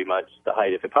 seems very much the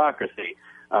height of hypocrisy.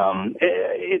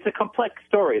 It's a complex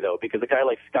story, though, because a guy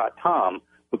like Scott Tom,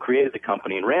 who created the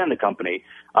company and ran the company,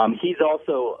 he's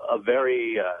also a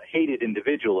very hated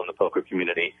individual in the poker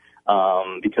community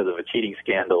because of a cheating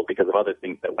scandal, because of other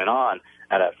things that went on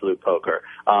at Absolute Poker.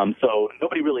 So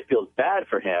nobody really feels bad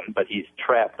for him, but he's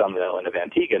trapped on the island of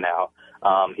Antigua now.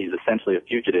 He's essentially a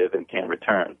fugitive and can't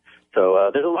return.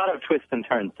 So there's a lot of twists and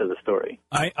turns to the story.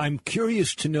 I'm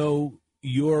curious to know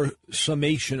your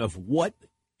summation of what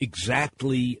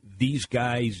exactly these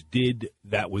guys did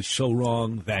that was so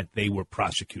wrong that they were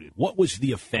prosecuted. What was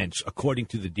the offense, according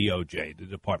to the DOJ, the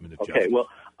Department of Justice? Okay, well,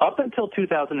 up until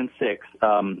 2006,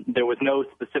 there was no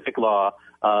specific law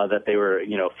that they were,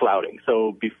 flouting.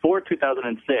 So before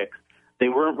 2006, they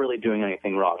weren't really doing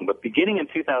anything wrong. But beginning in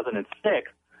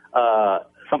 2006,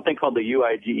 something called the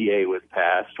UIGEA was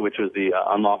passed, which was the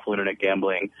Unlawful Internet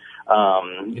Gambling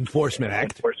Enforcement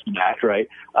Act, right?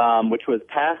 Which was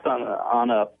passed on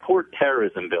a port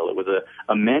terrorism bill. It was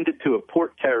amended to a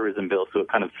port terrorism bill, so it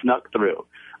kind of snuck through.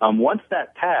 Once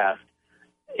that passed,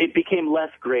 it became less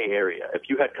gray area. If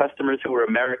you had customers who were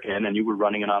American and you were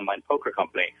running an online poker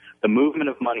company, the movement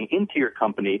of money into your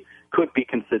company could be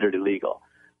considered illegal.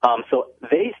 So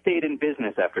they stayed in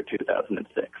business after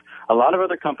 2006. A lot of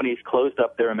other companies closed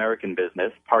up their American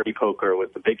business. Party Poker was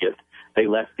the biggest. They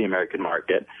left the American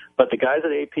market. But the guys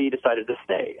at AP decided to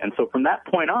stay. And so from that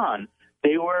point on,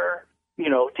 they were,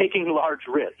 taking large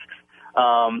risks.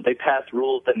 They passed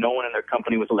rules that no one in their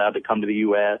company was allowed to come to the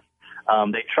U.S.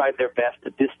 They tried their best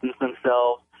to distance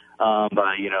themselves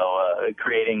by,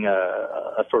 creating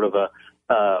a sort of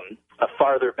a a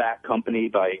farther back company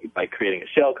by creating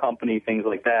a shell company, things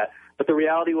like that. But the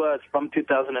reality was, from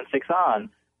 2006 on,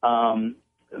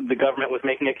 the government was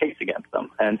making a case against them,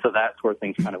 and so that's where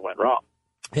things kind of went wrong.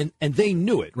 And they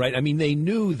knew it, right? I mean, they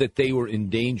knew that they were in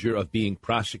danger of being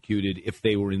prosecuted if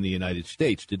they were in the United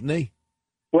States, didn't they?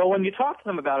 Well, when you talk to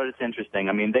them about it, it's interesting.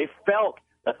 I mean, they felt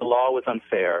that the law was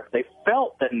unfair. They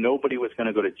felt that nobody was going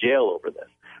to go to jail over this.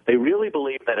 They really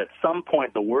believed that at some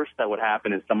point the worst that would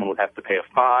happen is someone would have to pay a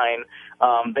fine.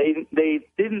 They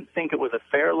didn't think it was a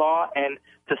fair law, and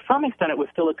to some extent it was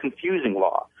still a confusing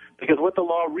law, because what the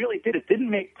law really did, it didn't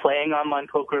make playing online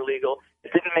poker illegal.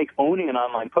 It didn't make owning an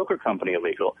online poker company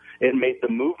illegal. It made the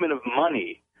movement of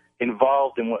money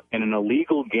involved in an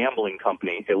illegal gambling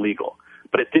company illegal.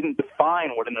 But it didn't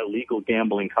define what an illegal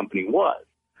gambling company was.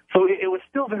 So it was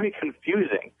still very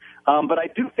confusing. But I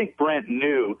do think Brent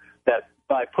knew that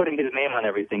by putting his name on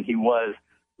everything, he was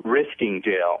risking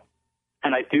jail.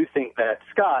 And I do think that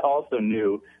Scott also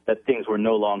knew that things were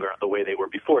no longer the way they were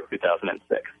before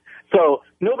 2006. So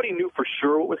nobody knew for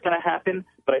sure what was going to happen,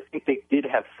 but I think they did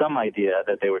have some idea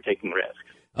that they were taking risks.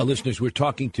 Listeners, we're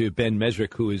talking to Ben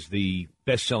Mezrich, who is the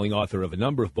best-selling author of a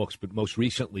number of books, but most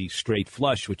recently Straight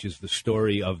Flush, which is the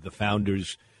story of the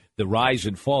founders, the rise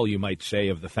and fall, you might say,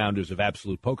 of the founders of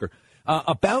Absolute Poker.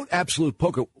 About Absolute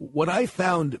Poker, what I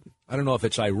found, I don't know if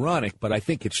it's ironic, but I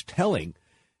think it's telling,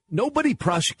 nobody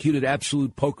prosecuted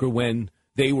Absolute Poker when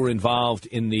they were involved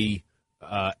in the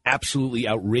absolutely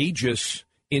outrageous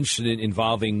incident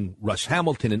involving Russ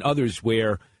Hamilton and others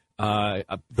where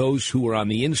those who were on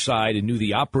the inside and knew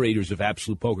the operators of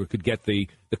Absolute Poker could get the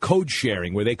code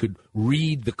sharing where they could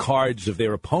read the cards of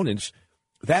their opponents.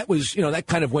 That was, that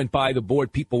kind of went by the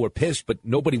board. People were pissed, but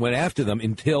nobody went after them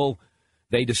until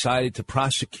they decided to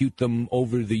prosecute them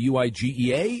over the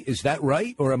UIGEA. Is that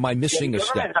right? Or am I missing a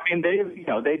step? Right. I mean,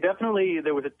 they definitely,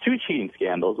 there was two cheating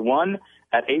scandals. One,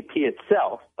 at AP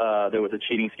itself, there was a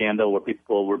cheating scandal where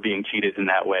people were being cheated in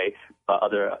that way.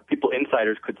 Other people,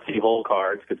 insiders, could see whole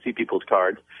cards, could see people's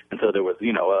cards, and so there was,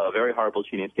 a very horrible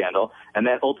cheating scandal. And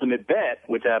then Ultimate Bet,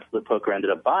 which Absolute Poker ended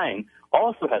up buying,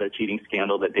 also had a cheating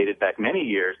scandal that dated back many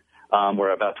years,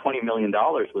 where about $20 million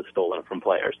was stolen from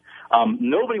players.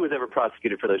 Nobody was ever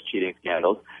prosecuted for those cheating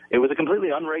scandals. It was a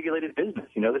completely unregulated business.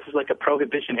 This is like a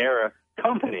prohibition-era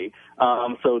company,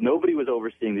 so nobody was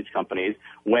overseeing these companies.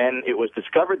 When it was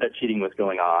discovered that cheating was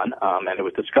going on, and it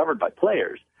was discovered by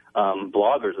players,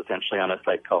 bloggers essentially on a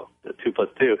site called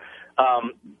 2+2,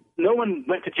 no one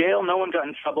went to jail, no one got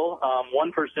in trouble.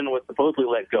 One person was supposedly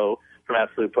let go from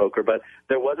Absolute Poker, but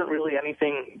there wasn't really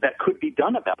anything that could be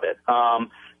done about it.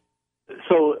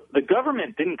 So the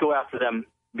government didn't go after them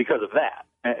because of that.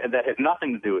 That had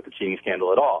nothing to do with the cheating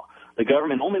scandal at all. The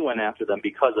government only went after them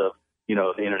because of,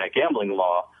 the internet gambling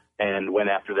law and went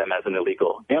after them as an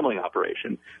illegal gambling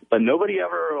operation. But nobody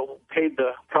ever paid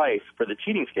the price for the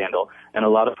cheating scandal, and a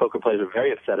lot of poker players are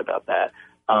very upset about that.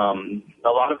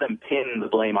 A lot of them pin the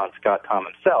blame on Scott Tom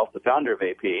himself, the founder of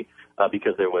AP,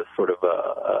 because there was sort of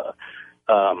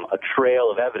a trail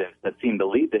of evidence that seemed to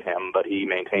lead to him, but he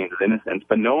maintained his innocence.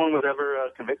 But no one was ever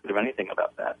convicted of anything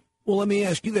about that. Well, let me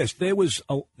ask you this. There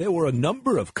were a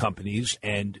number of companies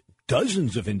and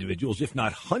dozens of individuals, if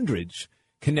not hundreds,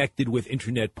 connected with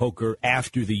Internet poker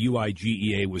after the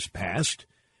UIGEA was passed.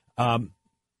 And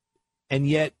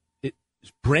yet,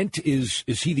 Brent, is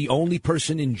he the only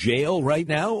person in jail right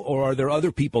now, or are there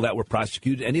other people that were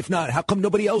prosecuted? And if not, how come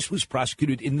nobody else was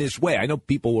prosecuted in this way? I know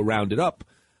people were rounded up,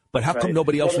 but how come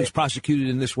nobody else was prosecuted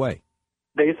in this way?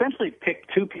 They essentially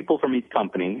picked two people from each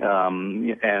company,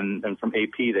 and from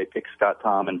AP they picked Scott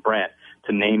Tom and Brent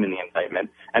to name in the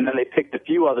indictment. And then they picked a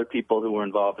few other people who were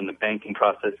involved in the banking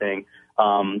processing.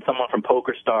 Someone from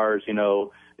PokerStars,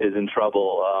 is in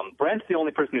trouble. Brent's the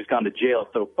only person who's gone to jail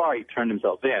so far. He turned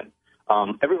himself in.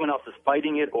 Everyone else is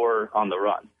fighting it or on the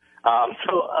run.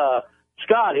 So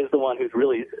Scott is the one who's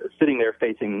really sitting there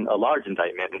facing a large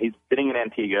indictment, and he's sitting in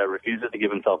Antigua, refuses to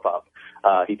give himself up.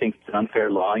 He thinks it's an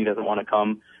unfair law. He doesn't want to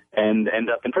come and end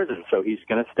up in prison, so he's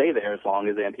going to stay there as long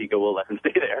as Antigua will let him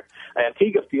stay there.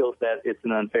 Antigua feels that it's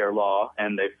an unfair law,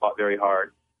 and they've fought very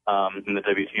hard in the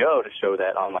WTO to show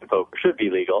that online poker should be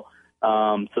legal.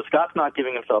 So Scott's not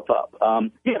giving himself up.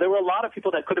 There were a lot of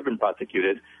people that could have been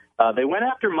prosecuted. They went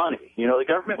after money. The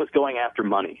government was going after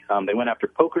money. They went after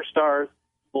PokerStars,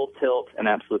 Full Tilt, and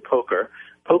Absolute Poker.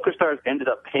 PokerStars ended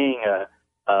up paying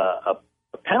a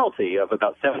penalty of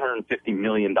about $750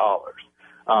 million.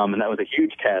 And that was a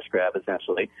huge cash grab,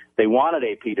 essentially. They wanted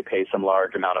AP to pay some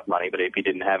large amount of money, but AP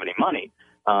didn't have any money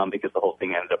because the whole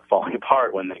thing ended up falling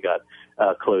apart when they got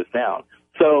closed down.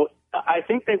 So I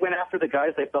think they went after the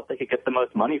guys they felt they could get the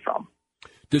most money from.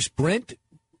 Does Brent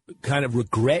kind of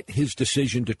regret his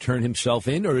decision to turn himself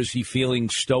in, or is he feeling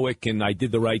stoic and I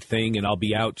did the right thing and I'll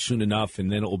be out soon enough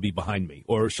and then it will be behind me,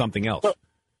 or something else? Well,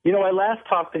 I last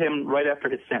talked to him right after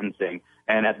his sentencing,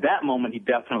 and at that moment he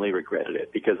definitely regretted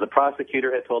it because the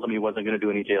prosecutor had told him he wasn't going to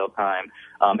do any jail time.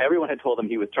 Everyone had told him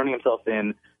he was turning himself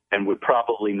in and would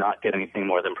probably not get anything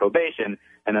more than probation,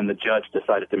 and then the judge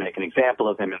decided to make an example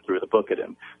of him and threw the book at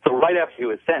him. So right after he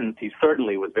was sentenced, he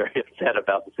certainly was very upset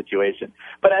about the situation.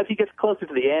 But as he gets closer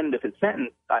to the end of his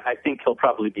sentence, I think he'll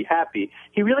probably be happy.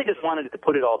 He really just wanted to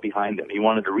put it all behind him. He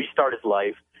wanted to restart his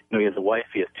life. He has a wife,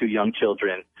 he has 2 young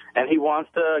children, and he wants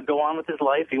to go on with his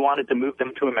life. He wanted to move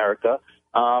them to America,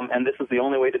 and this was the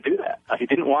only way to do that. He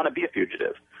didn't want to be a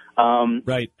fugitive.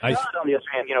 Right. Todd, on the other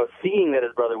hand, seeing that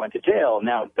his brother went to jail,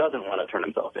 now doesn't want to turn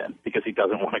himself in because he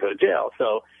doesn't want to go to jail.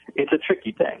 So it's a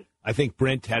tricky thing. I think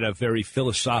Brent had a very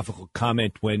philosophical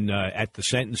comment when at the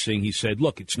sentencing he said,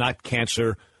 look, it's not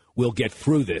cancer. We'll get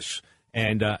through this.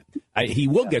 And he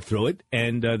will get through it,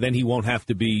 and then he won't have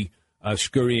to be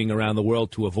scurrying around the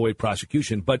world to avoid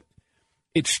prosecution. But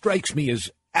it strikes me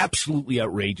as absolutely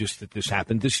outrageous that this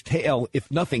happened. This tale, if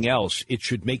nothing else, it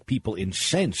should make people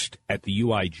incensed at the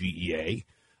UIGEA.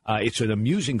 It's an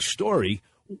amusing story.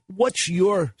 What's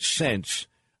your sense,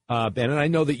 Ben, and I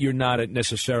know that you're not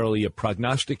necessarily a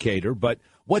prognosticator, but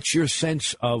what's your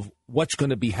sense of what's going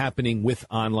to be happening with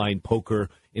online poker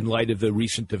in light of the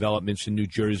recent developments in New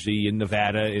Jersey, in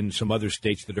Nevada, and some other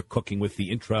states that are cooking with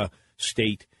the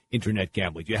intra-state Internet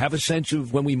gambling? Do you have a sense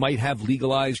of when we might have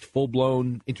legalized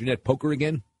full-blown Internet poker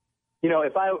again?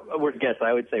 If I were to guess,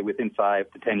 I would say within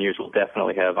 5 to 10 years, we'll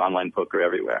definitely have online poker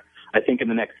everywhere. I think in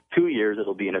the next 2 years,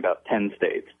 it'll be in about 10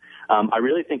 states. I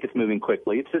really think it's moving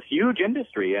quickly. It's this huge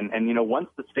industry, and once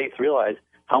the states realize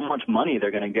how much money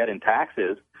they're going to get in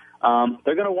taxes,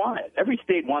 they're going to want it. Every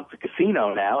state wants a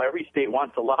casino now. Every state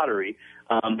wants a lottery.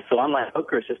 So online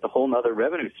poker is just a whole other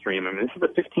revenue stream. I mean, this is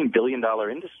a $15 billion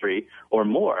industry or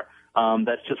more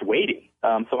that's just waiting.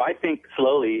 So I think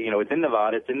slowly, it's in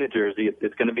Nevada, it's in New Jersey,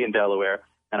 it's going to be in Delaware,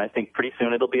 and I think pretty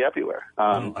soon it'll be everywhere.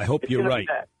 I hope you're right.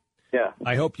 Yeah.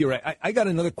 I hope you're right. I got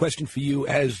another question for you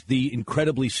as the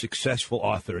incredibly successful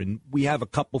author, and we have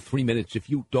 3 minutes if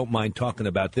you don't mind talking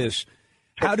about this.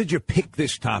 How did you pick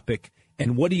this topic?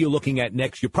 And what are you looking at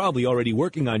next? You're probably already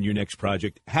working on your next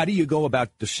project. How do you go about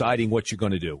deciding what you're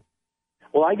going to do?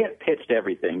 Well, I get pitched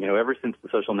everything. Ever since The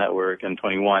Social Network and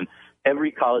 21,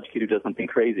 every college kid who does something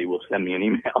crazy will send me an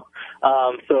email.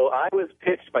 So I was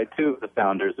pitched by 2 of the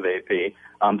founders of AP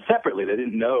separately. They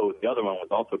didn't know the other one was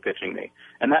also pitching me.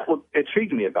 And that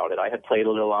intrigued me about it. I had played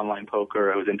a little online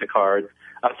poker. I was into cards.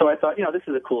 So I thought, this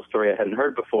is a cool story I hadn't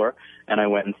heard before, and I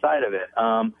went inside of it.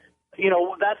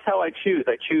 That's how I choose.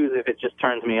 I choose if it just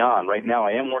turns me on. Right now,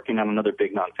 I am working on another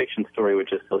big nonfiction story,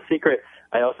 which is still secret.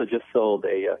 I also just sold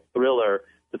a thriller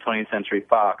to 20th Century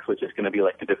Fox, which is going to be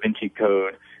like the Da Vinci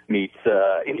Code meets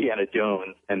Indiana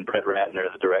Jones, and Brett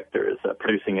Ratner, the director, is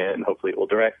producing it, and hopefully it will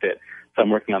direct it. So I'm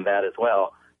working on that as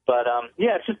well. But,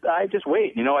 I just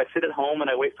wait. I sit at home and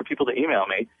I wait for people to email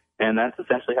me. And that's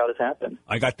essentially how this happened.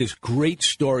 I got this great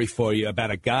story for you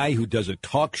about a guy who does a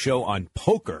talk show on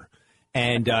poker.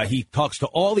 And he talks to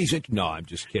all these... No, I'm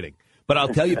just kidding. But I'll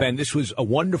tell you, Ben, this was a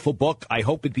wonderful book. I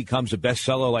hope it becomes a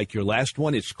bestseller like your last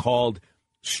one. It's called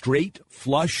Straight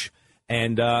Flush.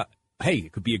 And, hey,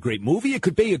 it could be a great movie. It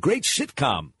could be a great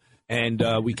sitcom. And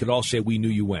we could all say we knew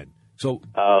you when. So,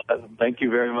 thank you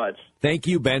very much. Thank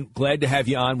you, Ben. Glad to have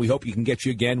you on. We hope you can get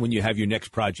you again when you have your next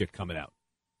project coming out.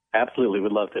 Absolutely.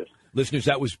 Would love to. Listeners,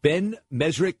 that was Ben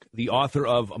Mezrich, the author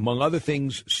of, among other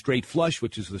things, Straight Flush,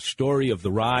 which is the story of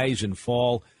the rise and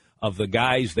fall of the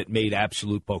guys that made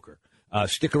Absolute Poker.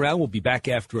 Stick around. We'll be back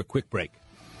after a quick break.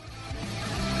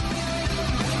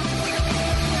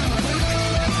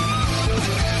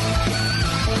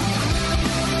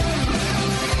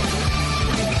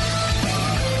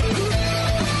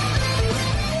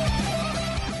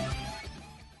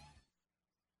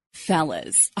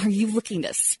 Fellas, are you looking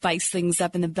to spice things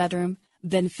up in the bedroom?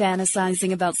 Been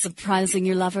fantasizing about surprising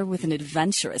your lover with an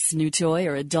adventurous new toy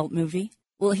or adult movie?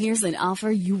 Well, here's an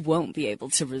offer you won't be able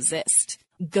to resist.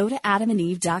 Go to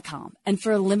adamandeve.com, and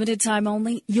for a limited time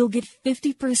only, you'll get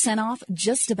 50% off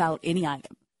just about any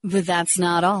item. But that's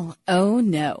not all. Oh,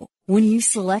 no. When you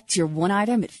select your one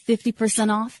item at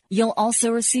 50% off, you'll also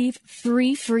receive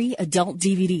 3 free adult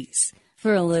DVDs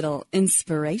for a little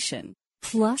inspiration.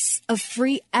 Plus, a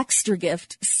free extra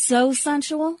gift so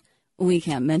sensual, we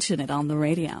can't mention it on the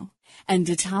radio. And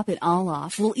to top it all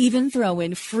off, we'll even throw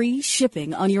in free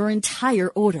shipping on your entire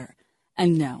order.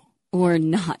 And no, Or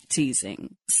not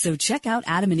teasing. So check out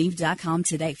adamandeve.com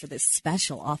today for this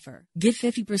special offer. Get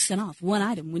 50% off one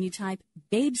item when you type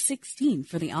BABE16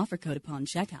 for the offer code upon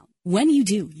checkout. When you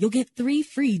do, you'll get 3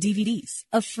 free DVDs,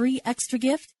 a free extra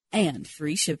gift, and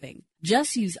free shipping.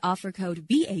 Just use offer code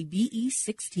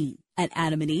BABE16 at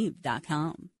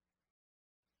adamandeve.com.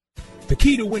 The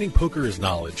key to winning poker is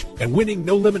knowledge, and winning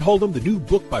No Limit Hold'em, the new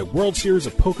book by World Series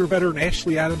of Poker veteran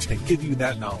Ashley Adams, can give you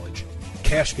that knowledge.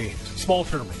 Cash games, small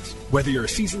tournaments. Whether you're a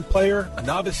seasoned player, a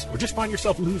novice, or just find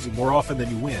yourself losing more often than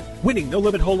you win, winning No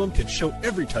Limit Hold'em can show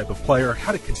every type of player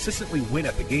how to consistently win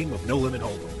at the game of No Limit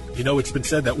Hold'em. You know, it's been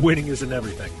said that winning isn't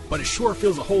everything, but it sure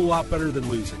feels a whole lot better than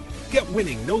losing. Get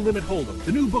Winning No Limit Hold'em,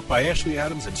 the new book by Ashley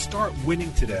Adams, and start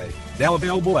winning today. Now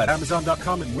available at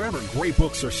Amazon.com and wherever great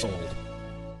books are sold.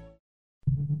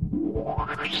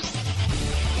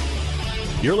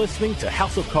 You're listening to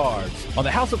House of Cards on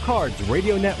the House of Cards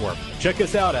Radio Network. Check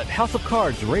us out at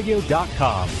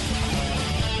houseofcardsradio.com.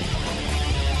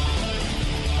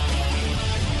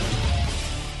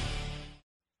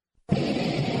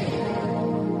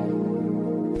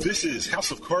 This is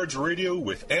House of Cards Radio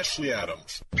with Ashley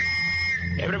Adams.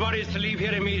 Everybody is to leave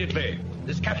here immediately.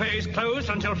 This cafe is closed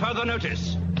until further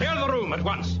notice. Clear the room at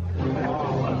once.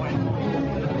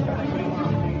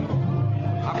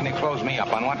 How can he close me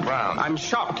up? On what ground? I'm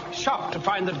shocked to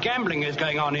find that gambling is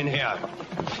going on in here.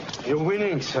 You're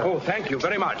winning, sir. Oh, thank you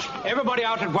very much. Everybody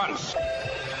out at once.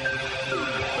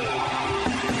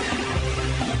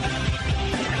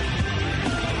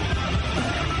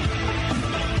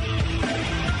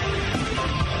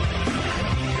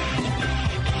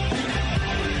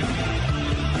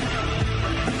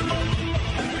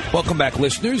 Welcome back,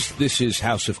 listeners. This is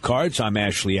House of Cards. I'm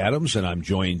Ashley Adams, and I'm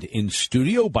joined in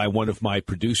studio by one of my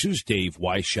producers, Dave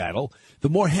Weishadel, the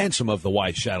more handsome of the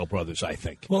Weishadel brothers, I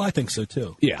think. Well, I think so,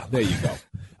 too. Yeah, there you go.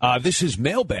 This is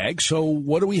Mailbag, so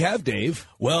what do we have, Dave?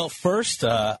 Well, first,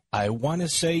 I want to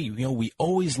say, we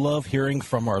always love hearing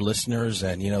from our listeners,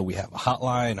 and, we have a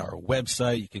hotline, our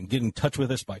website. You can get in touch with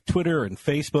us by Twitter and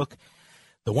Facebook.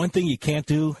 The one thing you can't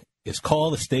do is call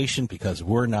the station because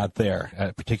we're not there at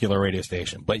a particular radio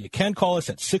station. But you can call us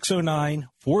at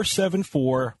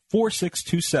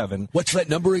 609-474-4627. What's that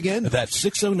number again? That's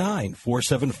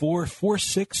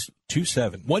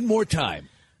 609-474-4627. One more time.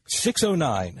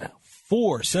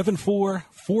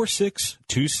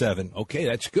 609-474-4627. Okay,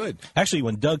 that's good. Actually,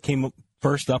 when Doug came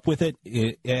first up with it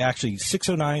actually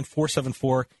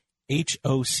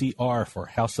 609-474-HOCR for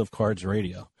House of Cards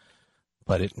Radio.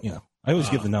 But I always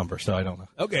give the number, so I don't know.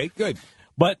 Okay, good.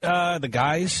 But the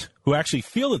guys who actually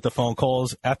fielded the phone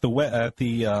calls at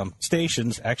the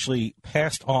stations actually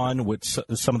passed on what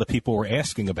some of the people were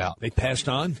asking about. They passed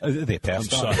on? They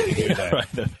passed on. I'm sorry to hear that. Right.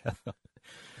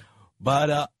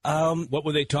 But what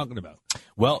were they talking about?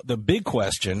 Well, the big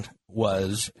question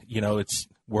was, it's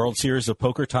World Series of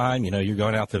Poker time. You're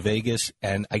going out to Vegas,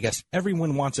 and I guess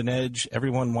everyone wants an edge.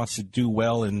 Everyone wants to do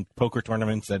well in poker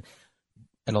tournaments, and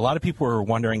a lot of people are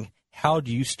wondering, how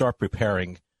do you start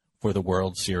preparing for the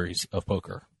World Series of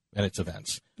Poker and its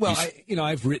events? Well,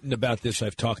 I've written about this.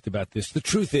 I've talked about this. The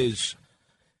truth is,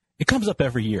 it comes up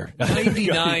every year.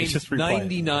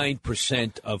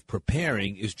 99% of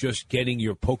preparing is just getting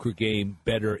your poker game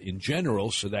better in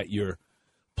general so that you're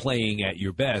playing at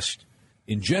your best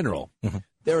in general. Mm-hmm.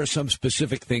 There are some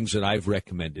specific things that I've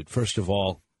recommended. First of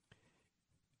all,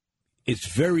 it's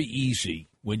very easy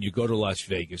when you go to Las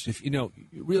Vegas, if you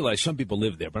realize some people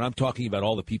live there, but I'm talking about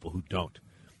all the people who don't,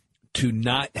 to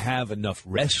not have enough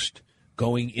rest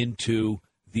going into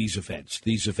these events.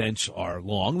 These events are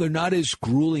long. They're not as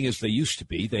grueling as they used to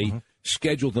be. They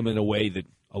schedule them in a way that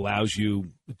allows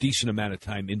you a decent amount of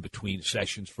time in between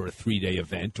sessions for a 3-day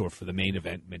event or for the main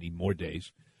event, many more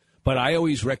days. But I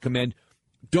always recommend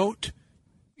don't,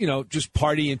 just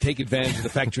party and take advantage of the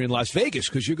fact you're in Las Vegas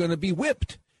because you're going to be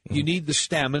whipped. You need the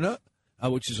stamina.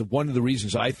 Which is one of the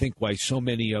reasons I think why so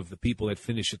many of the people that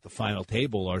finish at the final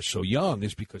table are so young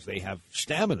is because they have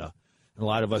stamina. And a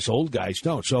lot of us old guys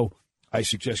don't. So I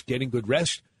suggest getting good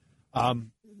rest.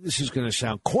 This is going to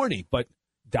sound corny, but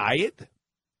diet,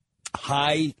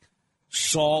 high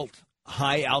salt,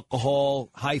 high alcohol,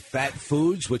 high fat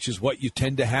foods, which is what you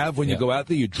tend to have when you go out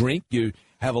there. You drink, you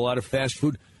have a lot of fast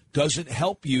food, doesn't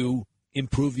help you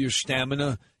improve your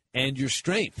stamina and your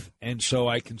strength. And so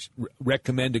I can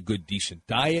recommend a good, decent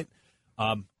diet.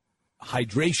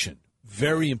 Hydration,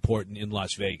 very important in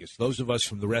Las Vegas. Those of us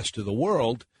from the rest of the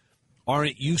world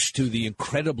aren't used to the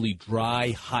incredibly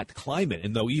dry, hot climate.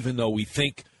 And even though we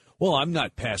think, well, I'm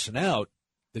not passing out,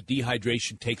 the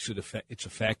dehydration takes its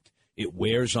effect. It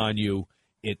wears on you.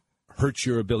 It hurts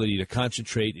your ability to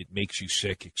concentrate. It makes you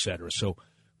sick, etc. So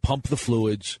pump the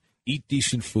fluids, eat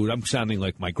decent food. I'm sounding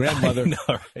like my grandmother. I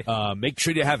know, right? Make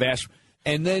sure you have aspirin.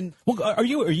 And then, well, are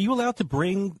you allowed to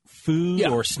bring food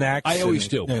or snacks? I always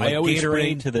do. Like I always Gatorade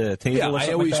bring to the table. Yeah, or something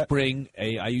I always like that? bring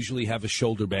I usually have a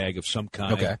shoulder bag of some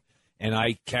kind. Okay. And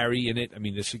I carry in it. I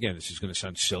mean, this is going to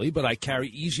sound silly, but I carry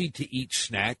easy to eat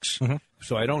snacks,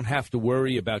 so I don't have to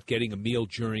worry about getting a meal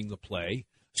during the play.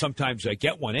 Sometimes I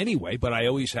get one anyway, but I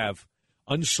always have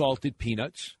unsalted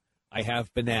peanuts. I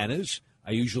have bananas.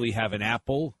 I usually have an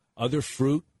apple, other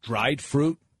fruit, dried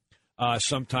fruit.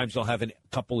 Sometimes I'll have a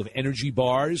couple of energy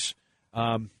bars.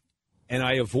 And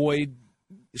I avoid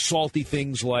salty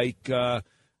things like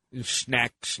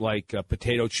snacks like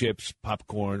potato chips,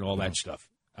 popcorn, all that stuff.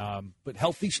 But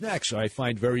healthy snacks I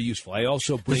find very useful. I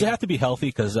also bring... Does it have to be healthy?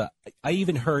 Because I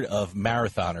even heard of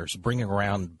marathoners bringing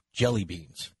around jelly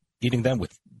beans, eating them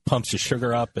with pumps of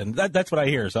sugar up, and that's what I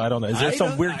hear. So I don't know. Is there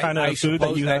some weird kind of food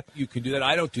that you have? You can do that.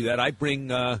 I don't do that. I bring,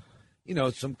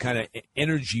 some kind of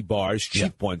energy bars,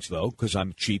 cheap ones, though, because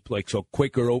I'm cheap. So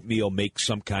Quaker Oatmeal makes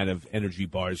some kind of energy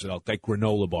bars, and I'll take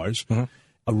granola bars.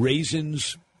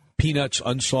 Raisins, peanuts,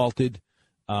 unsalted,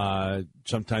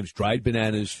 sometimes dried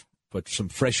bananas, but some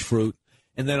fresh fruit.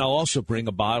 And then I'll also bring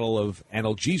a bottle of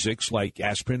analgesics like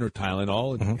aspirin or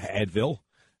Tylenol and Advil,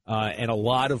 and a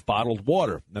lot of bottled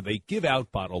water. Now, they give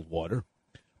out bottled water,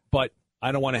 but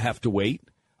I don't want to have to wait.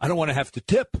 I don't want to have to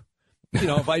tip.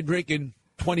 If I'm drinking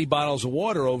 20 bottles of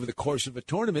water over the course of a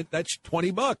tournament, that's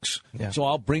 $20. Yeah. So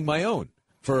I'll bring my own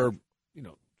for,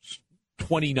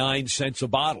 29 cents a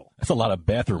bottle. That's a lot of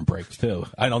bathroom breaks, too.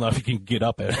 I don't know if you can get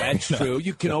up at it. That's true.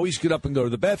 You can always get up and go to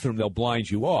the bathroom. They'll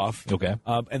blind you off. Okay.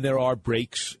 And there are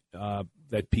breaks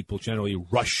that people generally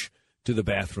rush to the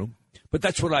bathroom. But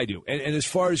that's what I do. And as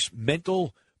far as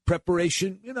mental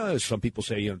preparation, some people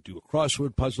say, do a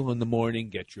crossword puzzle in the morning,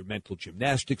 get your mental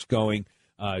gymnastics going,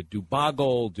 do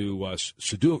Boggle, do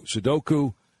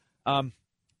Sudoku.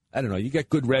 I don't know. You get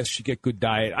good rest. You get good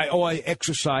diet. I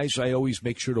exercise. I always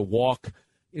make sure to walk,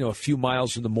 a few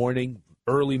miles in the morning,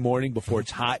 early morning before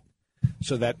it's hot,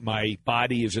 so that my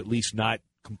body is at least not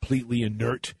completely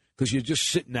inert. Because you're just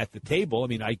sitting at the table. I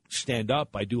mean, I stand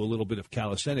up. I do a little bit of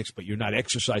calisthenics, but you're not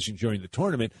exercising during the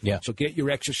tournament. Yeah. So get your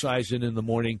exercise in the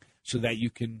morning so that you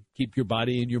can keep your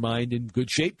body and your mind in good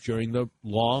shape during the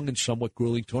long and somewhat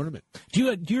grueling tournament.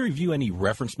 Do you review any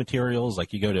reference materials?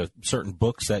 Like you go to certain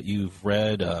books that you've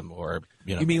read, or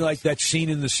You mean like that scene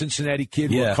in The Cincinnati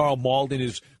Kid where Carl Malden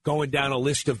is going down a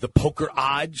list of the poker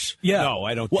odds? Yeah. No,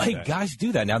 I don't. Well, do hey, that. guys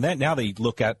do that now. Now they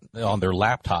look at on their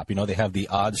laptop. They have the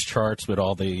odds charts with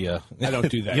all the. I don't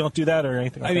do that. You don't do that or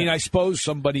anything. I mean, I suppose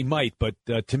somebody might, but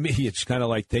to me, it's kind of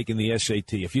like taking the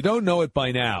SAT. If you don't know it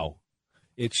by now,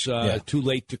 it's too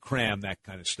late to cram that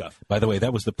kind of stuff. By the way,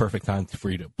 that was the perfect time for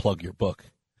you to plug your book.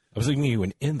 I was thinking you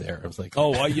went in there. I was like,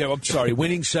 I'm sorry.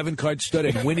 Winning 7-Card Stud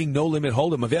and Winning No Limit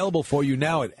Hold'em, available for you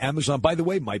now at Amazon. By the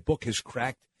way, my book has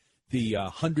cracked the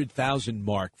 100,000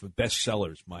 mark for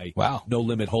bestsellers. My No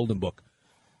Limit Hold'em book.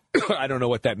 I don't know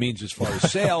what that means as far as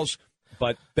sales,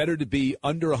 but better to be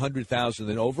under 100,000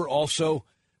 than over. Also,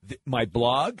 my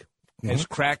blog has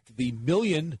cracked the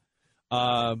million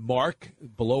mark,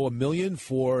 below 1 million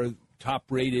for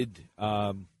top-rated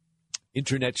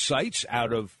internet sites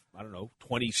out of,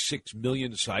 26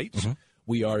 million sites.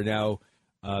 We are now,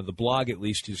 the blog at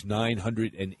least is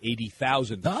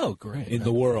 980,000 in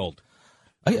the world.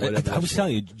 I was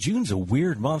telling you, June's a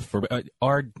weird month for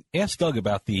ask Doug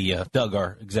about the Doug,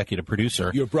 our executive producer.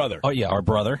 Your brother. Oh, yeah, our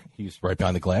brother. He's right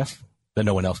behind the glass that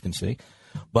no one else can see.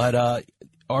 But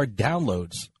our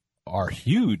downloads are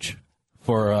huge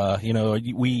for,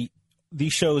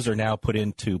 these shows are now put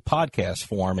into podcast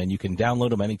form, and you can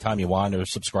download them anytime you want or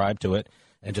subscribe to it.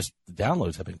 And just the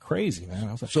downloads have been crazy,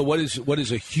 man. So what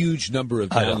is a huge number of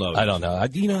downloads? I don't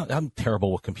know. I'm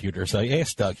terrible with computers. I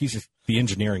asked Doug. He's just the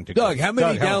engineering degree. Doug, how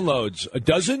many downloads? A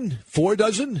dozen? 4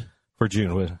 dozen? For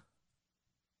June.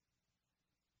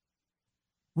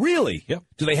 Really? Yep.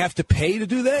 Do they have to pay to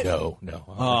do that? No.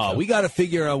 Oh, we got to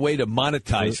figure out a way to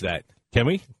monetize that. Can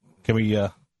we? Can we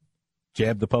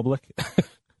jab the public?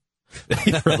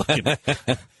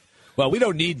 Well, we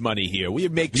don't need money here. We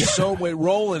make we're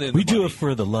rolling in. We do it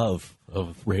for the love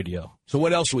of radio. So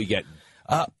what else are we getting?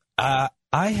 I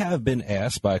have been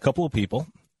asked by a couple of people,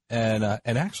 and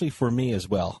actually for me as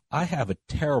well. I have a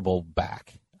terrible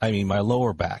back. I mean, my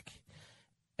lower back.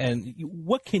 And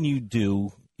what can you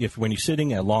do when you're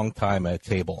sitting a long time at a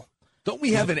table Don't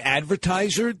we have an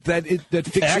advertiser that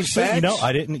fixes Actually, bags?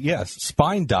 I didn't. Yes,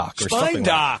 Spine Doc or Spine something.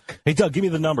 Doc. Like. Hey, Doug, give me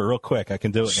the number real quick. I can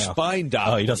do it now. Spine Doc.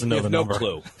 Oh, he doesn't know the number. No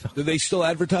clue. Do they still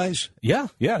advertise? Yeah,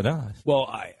 no.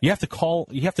 Well, you have to call.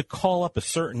 You have to call up a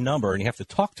certain number, and you have to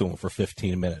talk to him for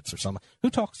 15 minutes or something. Who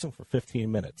talks to him for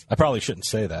 15 minutes? I probably shouldn't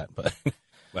say that, but.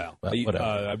 Well, whatever.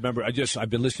 I remember. I've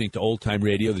been listening to Old Time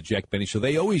Radio, the Jack Benny. So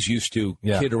they always used to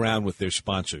kid around with their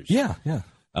sponsors. Yeah.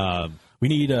 We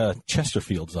need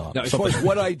Chesterfields on. Now, as far as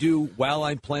what I do while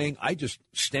I'm playing, I just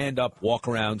stand up, walk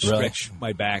around, stretch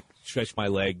my back, stretch my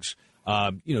legs.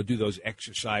 Do those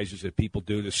exercises that people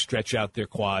do to stretch out their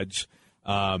quads.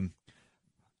 I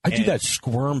do that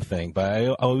squirm thing, but I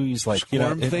always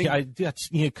thing? I do that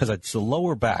because it's the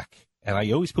lower back, and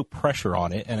I always put pressure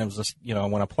on it. And it was just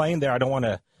when I'm playing there, I don't want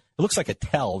to. It looks like a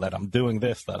tell that I'm doing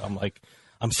this. That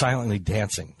I'm silently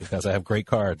dancing because I have great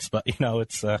cards. But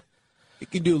it's. You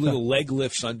can do little leg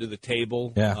lifts under the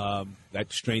table. Yeah.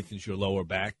 That strengthens your lower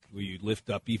back, where you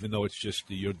lift up, even though it's just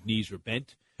your knees are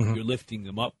bent. Mm-hmm. You're lifting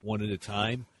them up one at a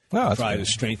time. Oh, try to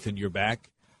strengthen your back.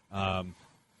 I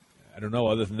don't know.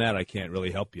 Other than that, I can't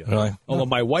really help you. Really? Although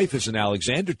my wife is an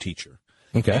Alexander teacher.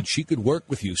 Okay. And she could work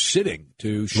with you sitting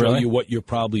to show you what you're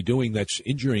probably doing that's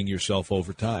injuring yourself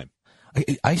over time.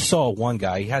 I saw one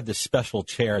guy. He had this special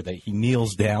chair that he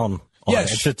kneels down on.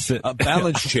 Yes, a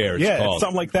balance chair. It's called.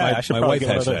 Something like that. My wife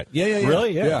has that. Yeah.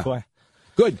 Really? Yeah. Cool.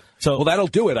 Good. So, that'll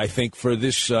do it, I think, for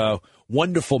this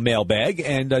wonderful mailbag.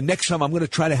 And next time, I'm going to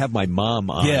try to have my mom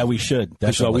on. Yeah, we should.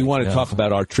 So we want to talk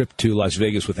about our trip to Las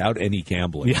Vegas without any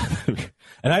gambling. Yeah.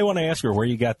 And I want to ask her where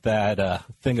you got that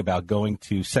thing about going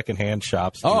to secondhand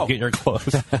shops to get your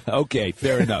clothes. Okay,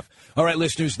 fair enough. All right,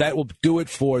 listeners, that will do it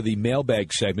for the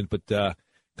mailbag segment. But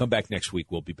come back next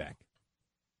week. We'll be back.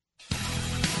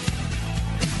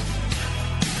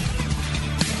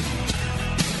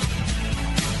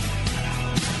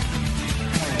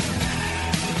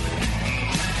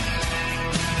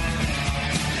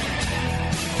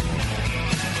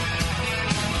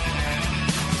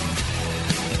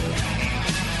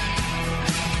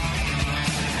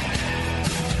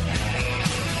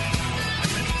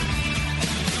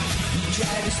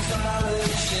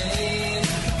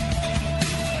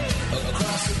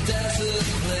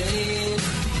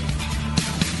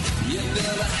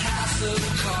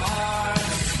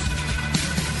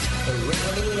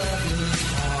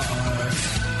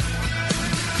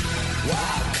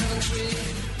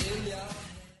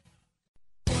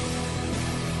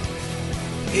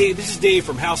 Hey, this is Dave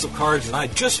from House of Cards, and I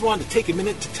just wanted to take a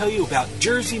minute to tell you about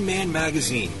Jersey Man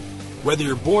Magazine. Whether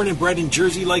you're born and bred in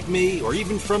Jersey like me, or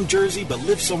even from Jersey but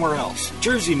live somewhere else,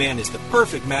 Jersey Man is the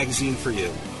perfect magazine for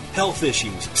you. Health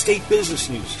issues, state business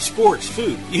news, sports,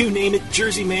 food, you name it,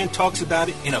 Jersey Man talks about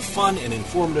it in a fun and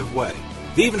informative way.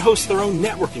 They even host their own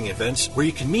networking events where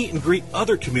you can meet and greet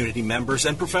other community members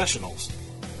and professionals.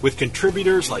 With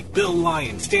contributors like Bill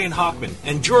Lyon, Stan Hockman,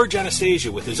 and George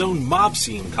Anastasia with his own mob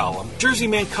scene column, Jersey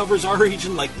Man covers our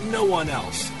region like no one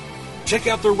else. Check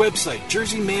out their website,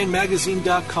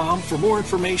 JerseyManMagazine.com, for more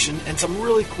information and some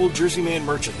really cool Jersey Man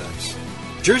merchandise.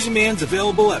 Jersey Man's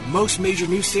available at most major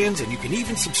newsstands, and you can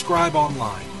even subscribe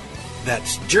online.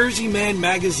 That's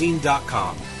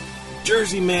JerseyManMagazine.com.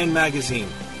 Jersey Man Magazine.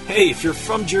 Hey, if you're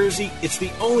from Jersey, it's the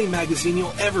only magazine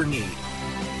you'll ever need.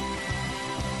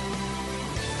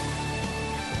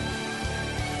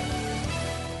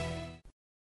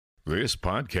 This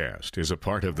podcast is a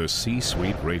part of the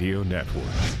C-Suite Radio Network.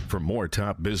 For more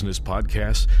top business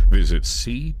podcasts, visit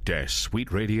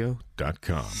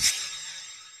c-suiteradio.com.